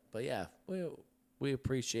yeah, we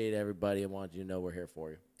appreciate everybody and want you to know we're here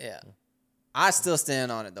for you. Yeah. I still stand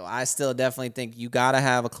on it, though. I still definitely think you got to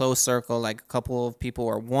have a close circle, like a couple of people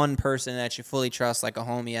or one person that you fully trust, like a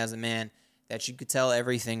homie as a man, that you could tell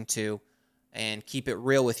everything to and keep it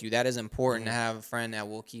real with you. That is important to have a friend that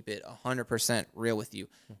will keep it 100% real with you.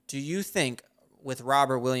 Do you think, with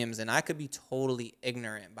Robert Williams, and I could be totally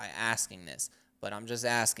ignorant by asking this, but I'm just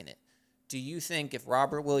asking it. Do you think if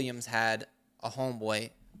Robert Williams had a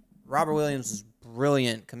homeboy, Robert Williams is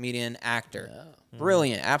brilliant comedian, actor,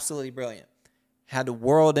 brilliant, absolutely brilliant, had the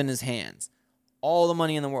world in his hands, all the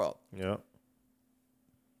money in the world. Yeah.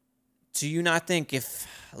 Do you not think if,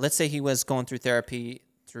 let's say he was going through therapy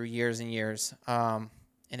through years and years, and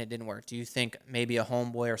it didn't work, do you think maybe a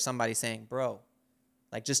homeboy or somebody saying, bro,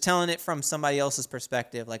 like just telling it from somebody else's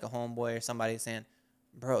perspective, like a homeboy or somebody saying,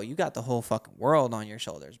 bro, you got the whole fucking world on your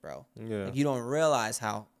shoulders, bro. Yeah. Like you don't realize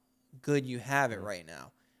how good you have it right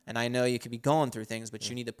now. And I know you could be going through things, but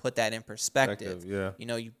you need to put that in perspective. Yeah. You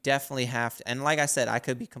know, you definitely have to. And like I said, I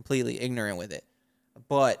could be completely ignorant with it.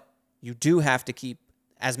 But you do have to keep,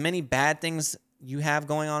 as many bad things you have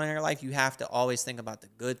going on in your life, you have to always think about the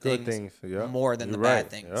good things more than the bad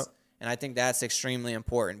things. Yep. And I think that's extremely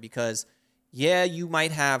important because, yeah, you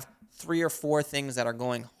might have 3 or 4 things that are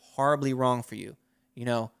going horribly wrong for you, you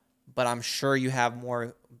know, but I'm sure you have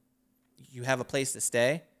more, you have a place to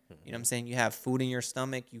stay. You know what I'm saying? You have food in your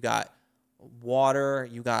stomach. You got water.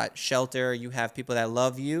 You got shelter. You have people that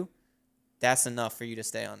love you. That's enough for you to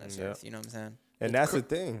stay on this earth. You know what I'm saying? And that's the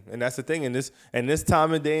thing. And that's the thing. In this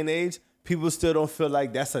time and day and age, people still don't feel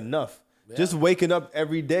like that's enough. Yeah. Just waking up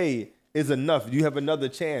every day is enough. You have another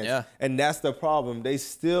chance. Yeah. And that's the problem. They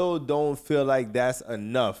still don't feel like that's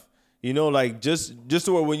enough. You know, like just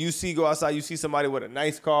where when you go outside, you see somebody with a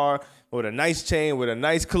nice car, with a nice chain, with a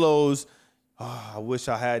nice clothes. Oh, I wish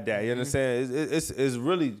I had that. You understand? It's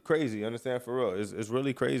really crazy. You understand? For real. It's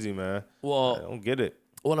really crazy, man. Well, I don't get it.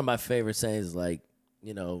 One of my favorite sayings is like,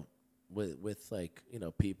 you know, with like, you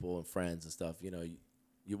know, people and friends and stuff, you know,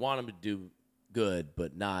 you want them to do good,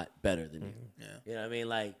 but not better than you. Yeah. You know what I mean?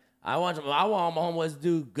 Like, I want my homeboys to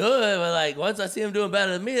do good, but like, once I see them doing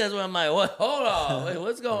better than me, that's when I'm like, what? Hold on. Wait,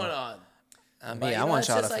 what's going on? I mean, I want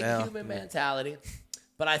y'all to fail. It's just like human mentality.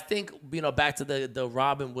 But I think, you know, back to the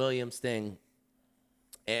Robin Williams thing,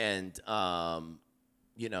 and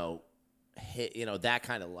you know, that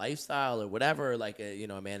kind of lifestyle or whatever, like you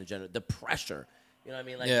know, a man in general, the pressure, you know what I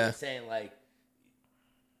mean? Like you're saying, like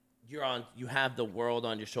you have the world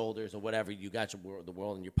on your shoulders or whatever, you got the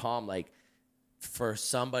world in your palm. Like for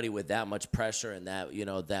somebody with that much pressure and that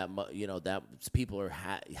that people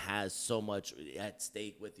has so much at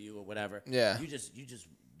stake with you or whatever. Yeah, you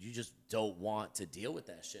just don't want to deal with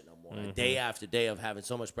that shit no more. Mm-hmm. Day after day of having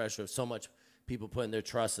so much pressure, so much people putting their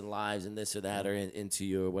trust and lives and this or that or into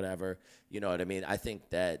you or whatever. You know what I mean? I think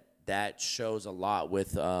that shows a lot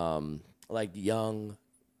with like young,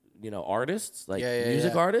 you know, artists, like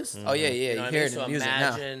music artists. Mm-hmm. Oh yeah, yeah. You know you hear I mean? So music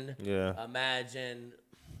imagine, now. Imagine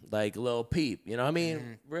like Lil Peep. You know what I mean?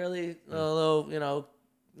 Mm-hmm. Really,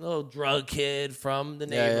 little drug kid from the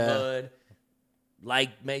neighborhood,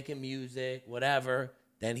 like making music, whatever.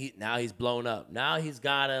 Then he's blown up. Now he's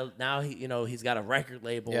got a record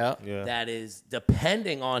label that is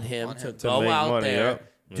depending on him to go out money, there,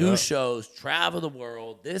 do shows, travel the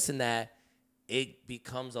world, this and that. It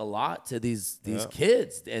becomes a lot to these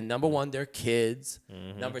kids. And number one, they're kids.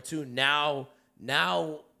 Mm-hmm. Number two, now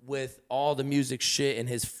with all the music shit and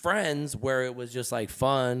his friends, where it was just like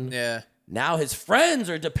fun. Yeah. Now his friends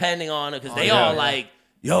are depending on it because they all like,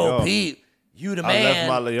 yo, Pete. You the man.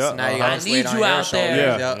 So now I need you out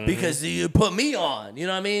there because you put me on. You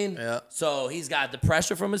know what I mean? Yeah. So he's got the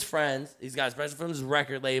pressure from his friends. He's got his pressure from his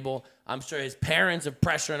record label. I'm sure his parents are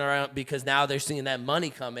pressuring around because now they're seeing that money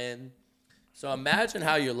come in. So imagine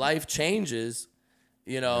how your life changes.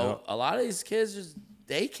 You know, a lot of these kids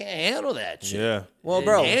they can't handle that shit. Yeah. Well,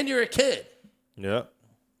 bro. And you're a kid. Yeah.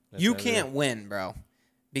 You can't win, bro.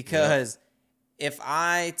 Because if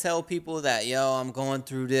I tell people that, yo, I'm going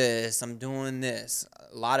through this, I'm doing this,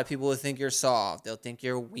 a lot of people will think you're soft. They'll think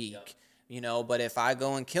you're weak, you know. But if I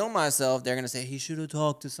go and kill myself, they're going to say, he should have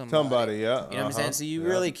talked to somebody. You know what I'm saying? So you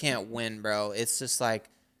really can't win, bro. It's just like,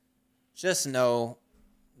 just know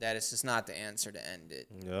that it's just not the answer to end it.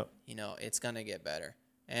 Yep. You know, it's going to get better.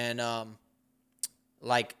 And,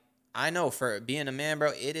 like, I know for being a man,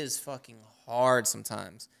 bro, it is fucking hard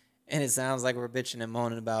sometimes. And it sounds like we're bitching and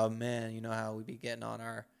moaning about, man, you know how we be getting on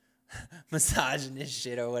our misogynist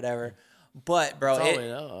shit or whatever. But, bro,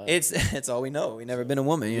 it's all we know. We never been a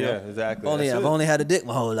woman, you know? Yeah, exactly. I've only had a dick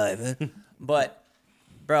my whole life. But,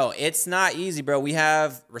 bro, it's not easy, bro. We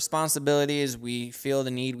have responsibilities. We feel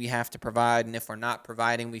the need we have to provide. And if we're not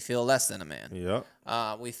providing, we feel less than a man.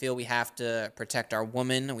 Yeah. We feel we have to protect our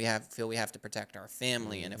woman. We feel we have to protect our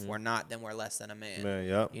family. Mm-hmm. And if we're not, then we're less than a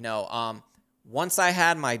man. You know, once I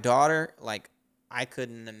had my daughter, like, I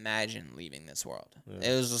couldn't imagine leaving this world.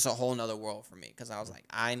 It was just a whole nother world for me because I was like,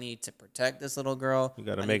 I need to protect this little girl. You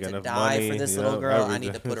gotta I make need to enough die money. for this little girl. I everything.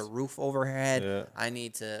 need to put a roof over her head. I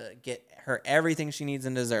need to get her everything she needs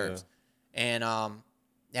and deserves. And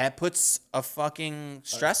that puts a fucking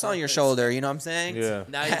stress on your shoulder. You know what I'm saying? Yeah.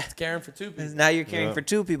 Now you're caring for 2 people. Now you're caring for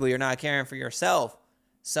 2 people. You're not caring for yourself.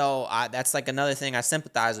 So that's like another thing. I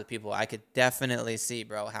sympathize with people. I could definitely see,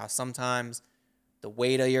 bro, how sometimes the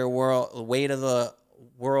weight of the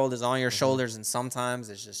world is on your shoulders, and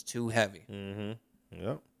sometimes it's just too heavy.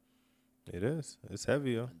 Yep. It is. It's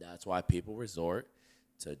heavy, yo. That's why people resort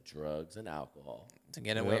to drugs and alcohol To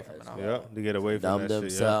get away from it all. Yeah, to get away from numb that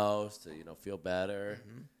themselves, to feel better.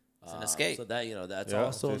 It's an escape. So that that's Yeah,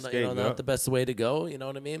 also it's an escape, not the best way to go. You know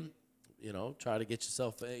what I mean? Try to get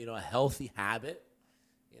yourself a healthy habit.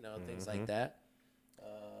 Things like that.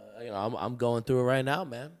 I'm going through it right now,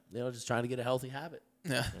 man. Just trying to get a healthy habit.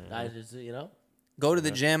 Yeah. I just Go to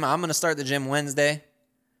the gym. I'm gonna start the gym Wednesday.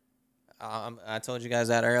 I told you guys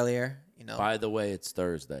that earlier. By the way, it's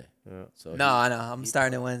Thursday. Yeah. So No, I know. I'm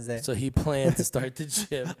starting it Wednesday. So he planned to start the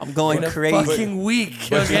gym. I'm going in a crazy. fucking week.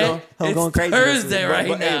 But Okay, I'm it's going crazy this Thursday week. right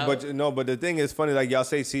but, now. Hey, but the thing is funny, like y'all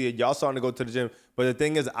say, y'all starting to go to the gym. But the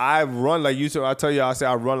thing is, I run like you said. I tell you, I say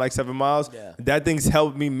I run like 7 miles. Yeah. That thing's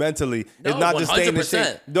helped me mentally. No, it's not just staying in 100%.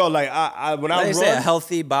 shape. No, like I when I What do run, you say? A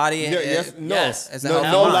healthy body. yes, It's a no,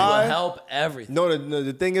 healthy no mind. lie. will help everything. No,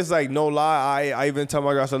 the thing is like no lie. I even tell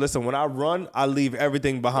my girl, I said, listen, when I run, I leave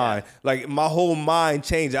everything behind. Yeah. Like my whole mind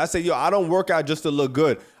changed. I say, yo, I don't work out just to look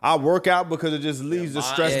good. I work out because it just leaves the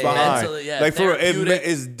stress behind. mentally, Like for it therapeutic.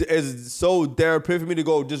 is so therapeutic for me to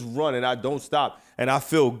go just run and I don't stop and I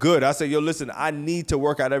feel good. I say, yo, listen, I need to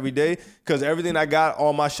work out every day because everything I got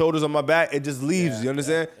on my shoulders, on my back, it just leaves. You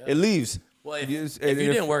understand? It leaves. Well, if you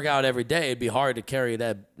didn't work out every day, it'd be hard to carry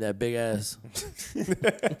that big ass.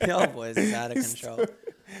 Y'all boys is out of control.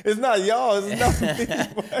 It's not y'all. It's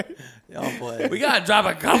not me. Y'all boys. We gotta drop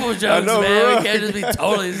a couple jokes, know, man. bro. We can't just be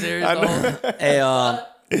totally serious. Hey,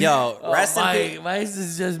 yo, rest in peace. Mike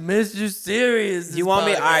is just Mr. Serious. You want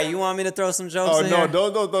me? All right, you want me to throw some jokes Oh in no! here?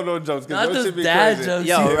 Don't throw no jokes. Not Those those should be dad crazy. jokes.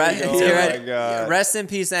 Yo, right? Oh, you my ready? God. Rest in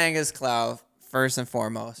peace, Angus Clouds, first and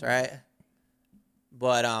foremost, right?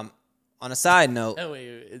 But on a side note, Oh,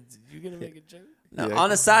 wait, you gonna make a joke? no, Yeah.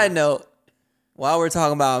 on a side note, while we're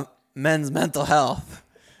talking about men's mental health,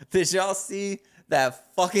 did y'all see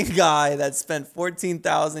that fucking guy that spent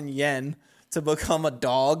 14,000 yen to become a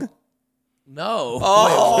dog? No.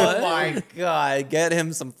 Oh Wait, what? my god, get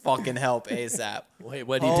him some fucking help ASAP. Wait,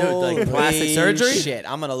 what do you do? Like Holy plastic surgery? Shit,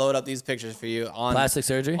 I'm gonna load up these pictures for you on Plastic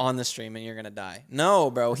surgery? on the stream, and you're gonna die.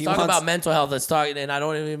 No, bro. He Talk wants, about mental health. Let's talk, and I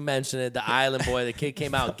don't even mention it. The island boy, the kid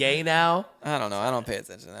came out gay now. I don't know. I don't pay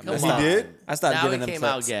attention to that. Come He on. did? I stopped Now giving he them came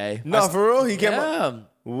clips. out gay. No, for real? He came out. Yeah,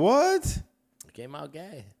 What? he came out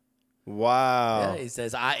gay. Wow. Yeah, he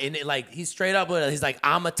says he's straight up with it. He's like,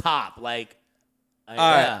 I'm a top. Like, All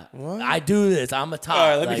right. What? I do this. I'm a top. All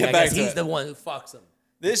right, let me Like, get I back guess to he's it. the one who fucks him.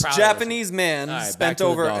 This Proud of Japanese man All right, back spent to the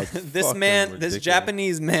over dog. this Fucking ridiculous.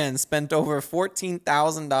 Japanese man spent over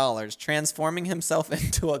 $14,000 transforming himself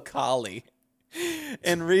into a collie,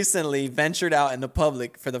 and recently ventured out in the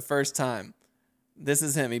public for the first time. This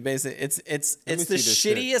is him. He basically it's the see this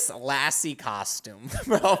shit. shittiest Lassie costume,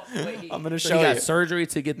 bro. I'm gonna So show he got you. surgery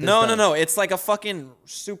to get this No, done. no. It's like a fucking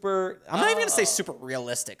super. I'm not even gonna say super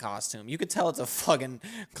realistic costume. You could tell it's a fucking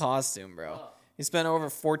costume, bro. He spent over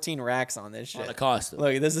 14 racks on this shit. On a costume.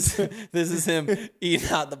 Look, this is him eating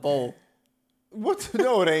out the bowl. What?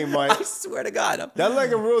 No, it ain't, Mike. I swear to God. That's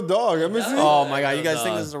like a real dog. Let me see. Oh my God, you guys Dog.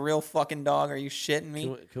 think this is a real fucking dog? Are you shitting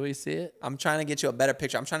me? Can we see it? I'm trying to get you a better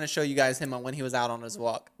picture. I'm trying to show you guys him when he was out on his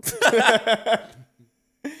walk.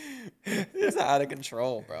 It's out of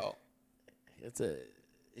control, bro.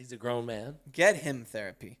 He's a grown man. Get him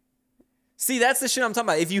therapy. See, that's the shit I'm talking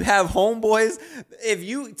about. If you have homeboys,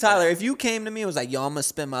 Tyler, if you came to me and was like, yo, I'm going to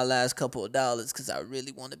spend my last couple of dollars because I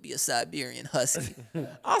really want to be a Siberian Husky,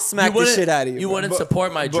 I'll smack the shit out of you. You bro. wouldn't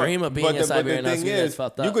support my dream of being a Siberian the Husky. thing That's is,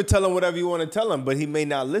 fucked up. you could tell him whatever you want to tell him, but he may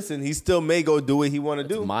not listen. He still may go do what he want to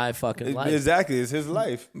do. my fucking life. Exactly. It's his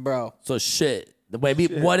life. Bro. So shit.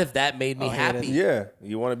 What if that made me here it happy? Yeah.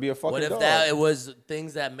 You want to be a fucking What if dog. that it was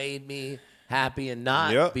things that made me happy and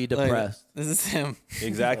not Yep. be Look, depressed? this is him.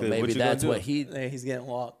 Exactly. Maybe what you that's gonna what do? he. There, he's getting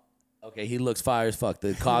walked. Okay, he looks fire as fuck.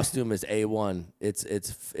 The costume is A1.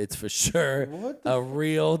 It's for sure a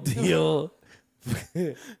real deal.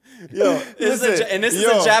 This is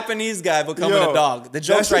a Japanese guy becoming Yo, a dog. The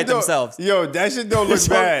jokes that shit write don't- themselves. Yo, that shit don't look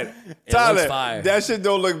bad. It Tyler, looks fire. that shit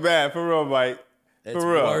don't look bad. For real, Mike. It's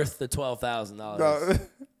For real. worth the $12,000. No.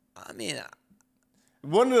 I mean,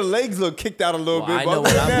 One of the legs look kicked out a little bit. I know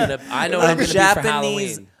what I'm gonna be for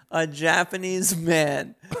Halloween. A Japanese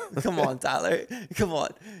man. Come on, Tyler. Come on.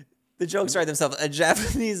 The jokes write themselves. A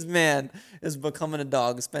Japanese man is becoming a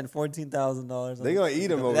dog. Spend $14,000. They're gonna eat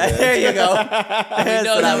him over there. There you go.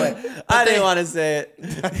 I didn't want to say it.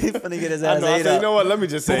 He's gonna get his ass ate up. You know what? Let me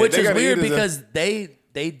just say it. Which is weird because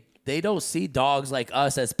they don't see dogs like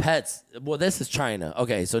us as pets. Well, this is China.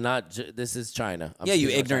 Okay, so this is China. Yeah, you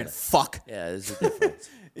ignorant fuck. Yeah, there's a difference.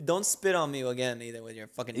 Don't spit on me again either with your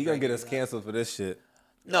fucking. You gonna get us canceled for this shit?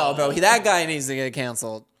 No, bro. That guy needs to get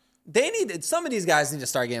canceled. Some of these guys need to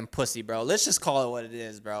start getting pussy, bro. Let's just call it what it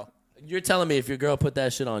is, bro. You're telling me if your girl put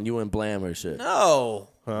that shit on, you wouldn't blam her shit? No.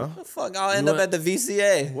 Huh? What the fuck? I'll end up at the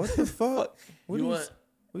VCA. What the fuck? What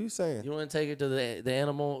are you saying? You want to take her to the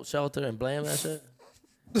animal shelter and blam that shit?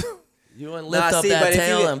 You want to lift up that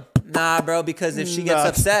tail and... Nah, bro, because if she gets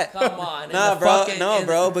upset... Come on.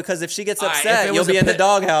 Bro, because if she gets upset, you'll be in the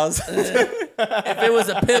doghouse. If it was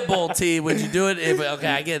a pit bull, T, would you do it? Okay,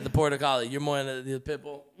 I get the Border Collie. You're more into the pit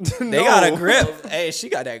bull? They got a grip. Hey, she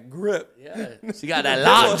got that grip. Yeah, she got that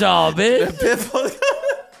lockjaw, bitch. The pit bull...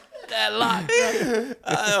 That lockjaw.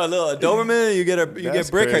 A little Doberman, you get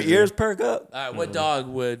brick, her ears perk up. All right, what dog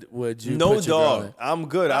would you No put your girl in? dog. I'm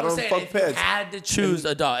good. I don't fuck pets. If you had to choose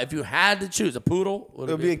a dog, if you had to choose a poodle,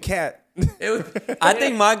 it would be a cat. I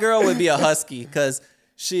think my girl would be a husky because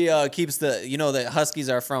she keeps the huskies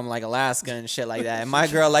are from like Alaska and shit like that. And my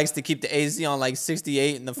girl likes to keep the AC on like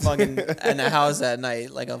 68 in the house at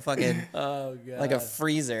night, like a fucking like a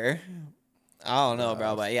freezer. I don't know,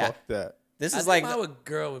 bro, but yeah. Fuck that. This is like my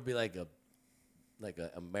girl would be like a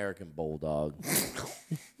American bulldog.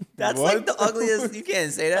 That's what? Like the ugliest. You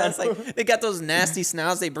can't say that. It's like they got those nasty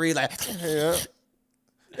snouts. They breathe like. Yeah.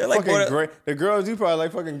 They're like the girls, you probably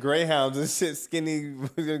like fucking greyhounds and shit, skinny.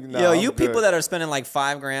 Yo, you people that are spending like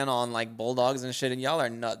 $5,000 on like bulldogs and shit, and y'all are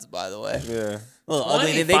nuts, by the way. Yeah. Well,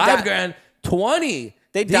 ugly. $5,000, 20.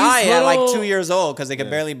 They die at like 2 years old because they can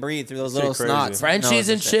barely breathe through those little snots. Frenchies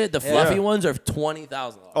and shit. The fluffy ones are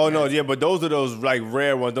 $20,000. Oh no, yeah, but those are those like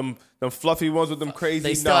rare ones. Them fluffy ones with them crazy.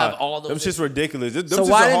 They still have all those. Them shit's ridiculous. So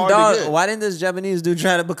why didn't this Japanese dude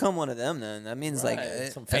try to become one of them then? That means like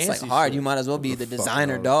that's like hard. Shit. You might as well be the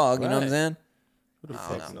designer dog. You know what I'm saying? Who the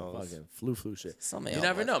fuck knows? Fucking flu shit. You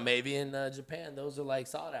never know. Maybe in Japan, those are like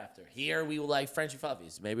sought after. Here, we like Frenchy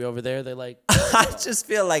fluffies. Maybe over there, they like. I just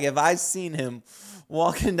feel like if I seen him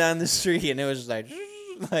walking down the street and it was just like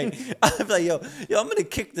I'd be like, yo, I'm gonna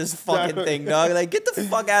kick this fucking thing, dog. Like, get the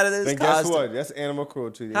fuck out of this. Then guess what? That's animal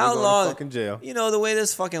cruelty. How long? Fucking jail. You know the way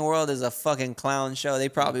this fucking world is a fucking clown show. They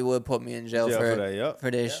probably would put me in jail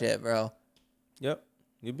for this shit, bro. Yep.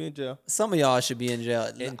 You'd be in jail. Some of y'all should be in jail.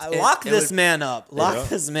 Lock this man up. Lock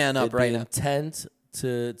this man up right now. Intent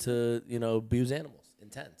to abuse animals.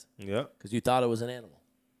 Intent. Yeah. Because you thought it was an animal.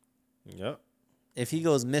 Yep. If he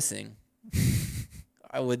goes missing,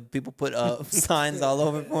 would people put signs all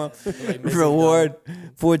over for him? Reward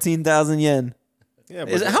 14,000 yen. Yeah,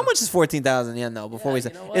 how much is 14,000 yen though? Before we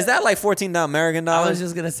say, is that like $14 American dollars? I was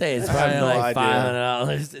just gonna say it's probably like $500.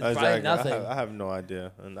 It's probably nothing. I have no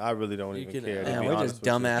idea, and I really don't even care. Yeah, we're just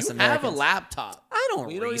dumbass you Americans. Have a laptop. I don't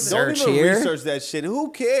research don't even here. research that shit.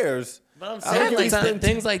 Who cares? But I'm saying like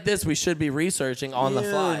things like this, we should be researching on the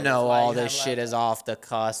fly. You know, all this shit is off the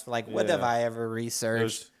cusp. Like, what have I ever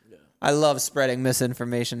researched? I love spreading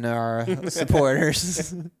misinformation to our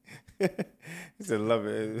supporters. I love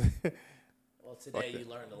it. Well, today you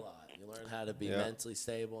learned a lot. You learned how to be mentally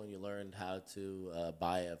stable, and you learned how to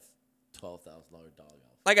buy a $12,000 dog.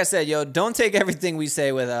 Like I said, yo, don't take everything we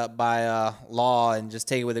say with by law and just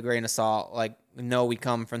take it with a grain of salt. Like, we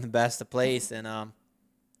come from the best of place, and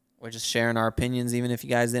we're just sharing our opinions, even if you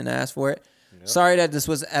guys didn't ask for it. Yep. Sorry that this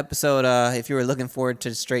was an episode. If you were looking forward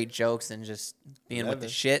to straight jokes and just being with the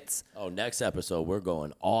shits. Oh, next episode we're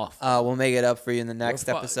going off. We'll make it up for you in the next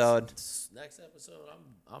episode. Next episode,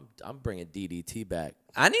 I'm bringing DDT back.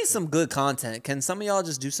 I need some good content. Can some of y'all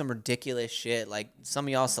just do some ridiculous shit? Like some of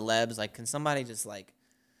y'all celebs. Like, can somebody just like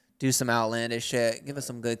do some outlandish shit? Give us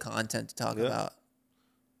some good content to talk about.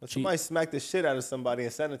 Somebody smack the shit out of somebody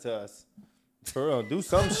and send it to us. For real, do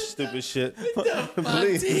some stupid shit.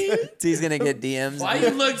 Please. T's gonna get DMs. Why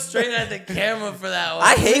you look straight at the camera for that one?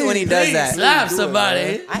 I hate when he does that. Slap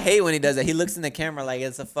somebody. I hate when he does that. He looks in the camera like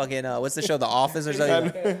it's a fucking what's the show, The Office or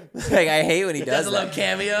something. Like I hate when he does that. A little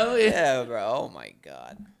cameo. Yeah, bro. Oh my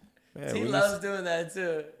god. Yeah, he loves doing that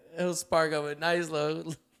too. He'll spark up a nice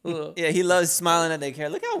little. Yeah, he loves smiling at the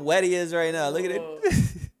camera. Look how wet he is right now. Look at it.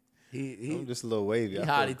 I'm just a little wavy. He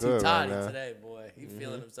hotty too toddy today, boy. He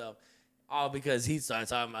feeling himself. All because he started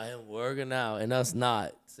talking about him working out and us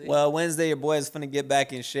not. See? Well, Wednesday, your boy is finna get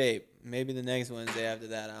back in shape. maybe the next Wednesday after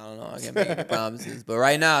that. I don't know. I can't make any promises. But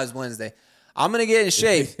right now it's Wednesday. I'm gonna get in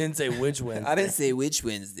shape. You didn't say which Wednesday. I didn't say which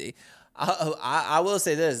Wednesday. I will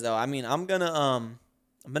say this though. I mean, I'm gonna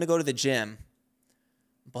go to the gym,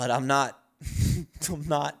 but I'm not I'm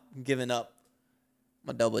not giving up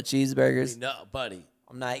my double cheeseburgers. No, buddy.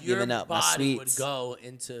 I'm not giving up my sweets. Your body would go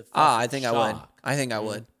into I think shock. I would. I think I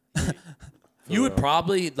would. You would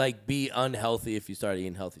probably like be unhealthy if you started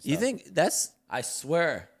eating healthy stuff. You think that's? I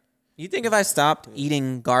swear. You think if I stopped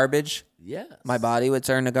eating garbage, Yes. my body would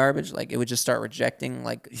turn to garbage? Like it would just start rejecting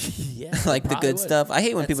like Yeah, like the good stuff. I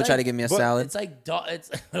hate when people try to give me a salad. It's like dog. I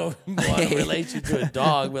don't want to relate you to a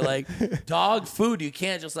dog, but like dog food, you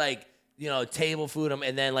can't just like table food them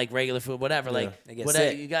and then like regular food, whatever. Like They get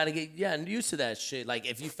whatever, sick. you gotta get used to that shit. Like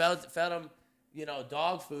if you fed them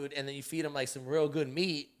dog food and then you feed them like some real good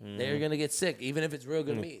meat, they're gonna get sick, even if it's real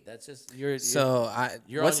good meat. That's just you're on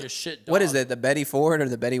your shit. Dog. What is it? The Betty Ford or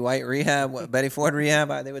the Betty White rehab? What Betty Ford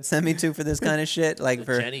rehab they would send me to for this kind of shit? Like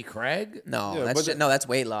for Jenny Craig? No, Yeah, that's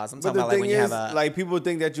weight loss. I'm But talking the about like thing when you is, have a like people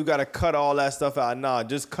think that you gotta cut all that stuff out. Nah,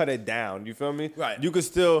 just cut it down. You feel me? Right. You could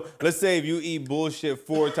still, let's say if you eat bullshit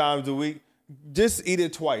 4 times a week, just eat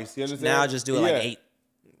it twice. You understand? now just do it like 8.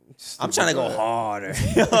 I'm trying to go harder.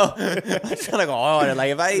 I'm trying to go harder.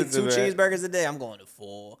 Like if I eat 2 cheeseburgers a day, I'm going to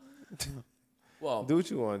 4. Well, Do what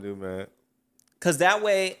you want to do, man. Cause that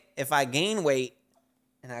way, if I gain weight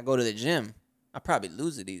and I go to the gym, I probably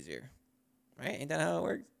lose it easier. Right? Ain't that how it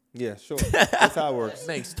works? Yeah, sure. That's how it works. it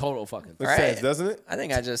makes total fucking Makes Right. sense, doesn't it? I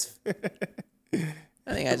think I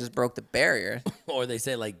just broke the barrier. Or they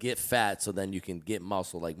say like get fat so then you can get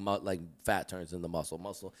muscle. Like fat turns into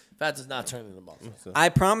muscle. Fat does not turn into muscle. I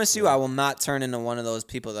promise you, I will not turn into one of those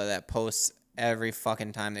people that posts every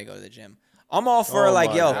fucking time they go to the gym. I'm all for Oh like,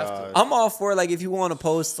 my yo, God. I'm all for like if you want to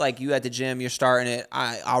post like you at the gym, you're starting it.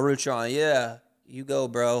 I'll root you on. Yeah, you go,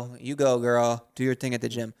 bro. You go, girl. Do your thing at the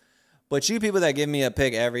gym. But you people that give me a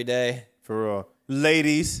pic every day, For real.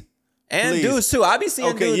 Ladies. and Please. dudes too. I be seeing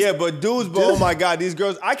Okay, dudes. yeah, but dudes, oh my God, these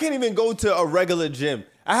girls, I can't even go to a regular gym.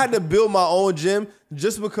 I had to build my own gym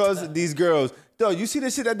just because these girls. Yo, you see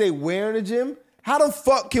the shit that they wear in the gym? How the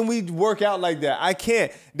fuck can we work out like that? I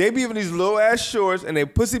can't. They be in these little ass shorts and they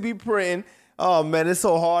pussy be printing. Oh man, it's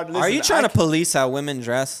so hard. Listen, Are you trying to police how women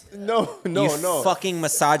dress? No. You fucking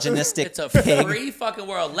misogynistic It's a pig. free fucking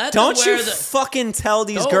world. Let Don't them wear you the fucking tell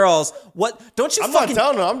these Don't- girls what? Don't you I'm not fucking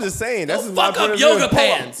telling them. I'm just saying. That's Don't my fuck point up of view. yoga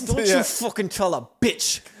pants. Don't Yeah. you fucking tell a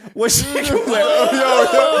bitch what she can wear.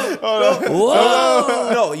 Whoa.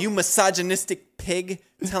 No, you misogynistic pig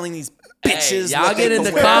telling these Hey, bitches. y'all what they get in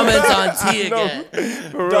the can wear. comments on T again.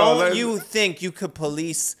 For real, Don't like- you think you could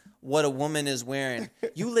police what a woman is wearing?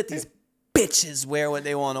 You let these bitches wear what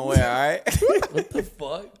they want to wear, all right? What the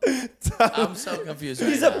fuck? I'm so confused.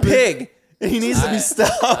 He's right a now. pig. He needs to be I-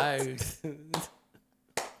 stopped.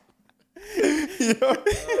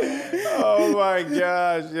 Oh my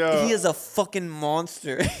gosh, yo. He is a fucking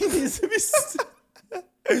monster. He needs to be stopped.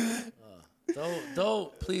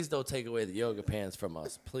 Please don't take away the yoga pants from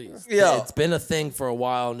us, please. Yo. It's been a thing for a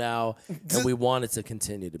while now, and we want it to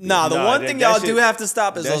continue to be. Nah, the Nah, one that- thing that y'all shit- do have to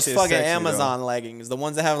stop is that those shit's fucking sexy, Amazon leggings. The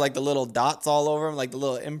ones that have like the little dots all over them, like the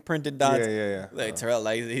little imprinted dots. Yeah. Like Terrell,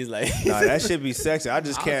 like he's like, Nah, that should be sexy. I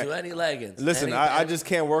just I'll can't. do any leggings. Listen, any I pants. just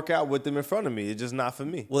can't work out with them in front of me. It's just not for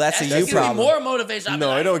me. well, that's a That you should give me problem. more motivation. I'll be No,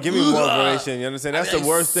 like, it don't give me more "Ugh." motivation. You understand? I'll That's be the like,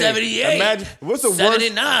 worst thing. 78, Imagine what's the worst?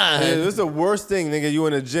 79. Yeah, what's the worst thing, nigga? You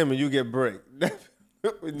in a gym and you get break.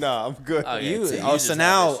 Nah, I'm good. Oh, yeah. You, So you oh, just so have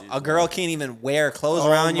now issues, a girl can't even wear clothes Oh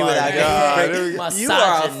around you my without God. getting There we break. go. You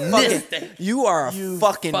are a Misogynistic. fucking, you are a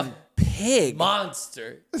fucking fuck- pig.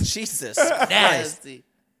 Monster. Jesus Christ. Nasty.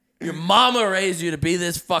 Your mama raised you to be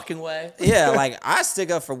this fucking way. Yeah, like I stick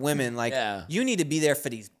up for women. Like Yeah. you need to be there for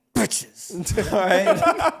these bitches. All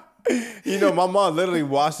right. You know, my mom literally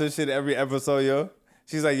watched this shit every episode, yo.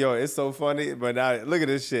 She's like, yo, it's so funny, but now look at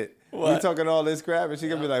this shit. You What? talking all this crap, and she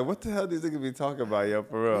gonna be like, what the hell these niggas be talking about, yo,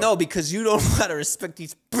 for real? No, because you don't know how to respect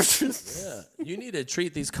these bitches. Yeah. You need to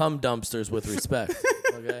treat these cum dumpsters with respect.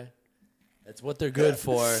 Okay? That's what they're good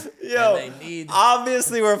for. Yo, and they need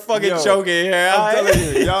obviously we're fucking Yo, joking here. I'm all right?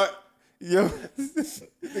 telling you, y'all, yo,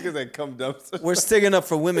 niggas that come dumpster. We're sticking up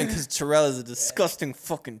for women because Terrell is a disgusting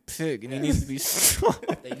fucking pig and he needs to be strong.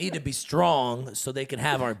 they need to be strong so they can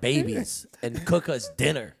have our babies and cook us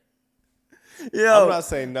dinner. Yo, I'm not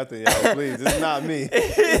saying nothing, y'all. Please, it's not me.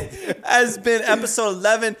 has been episode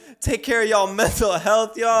 11. Take care of y'all mental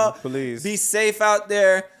health, y'all. Please. Be safe out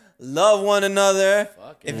there. Love one another.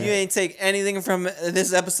 Fuck If yeah. you ain't take anything from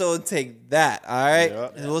this episode, take that. All right. Yeah.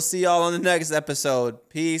 We'll see y'all on the next episode.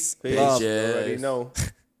 Peace. Peace. Love. You already know.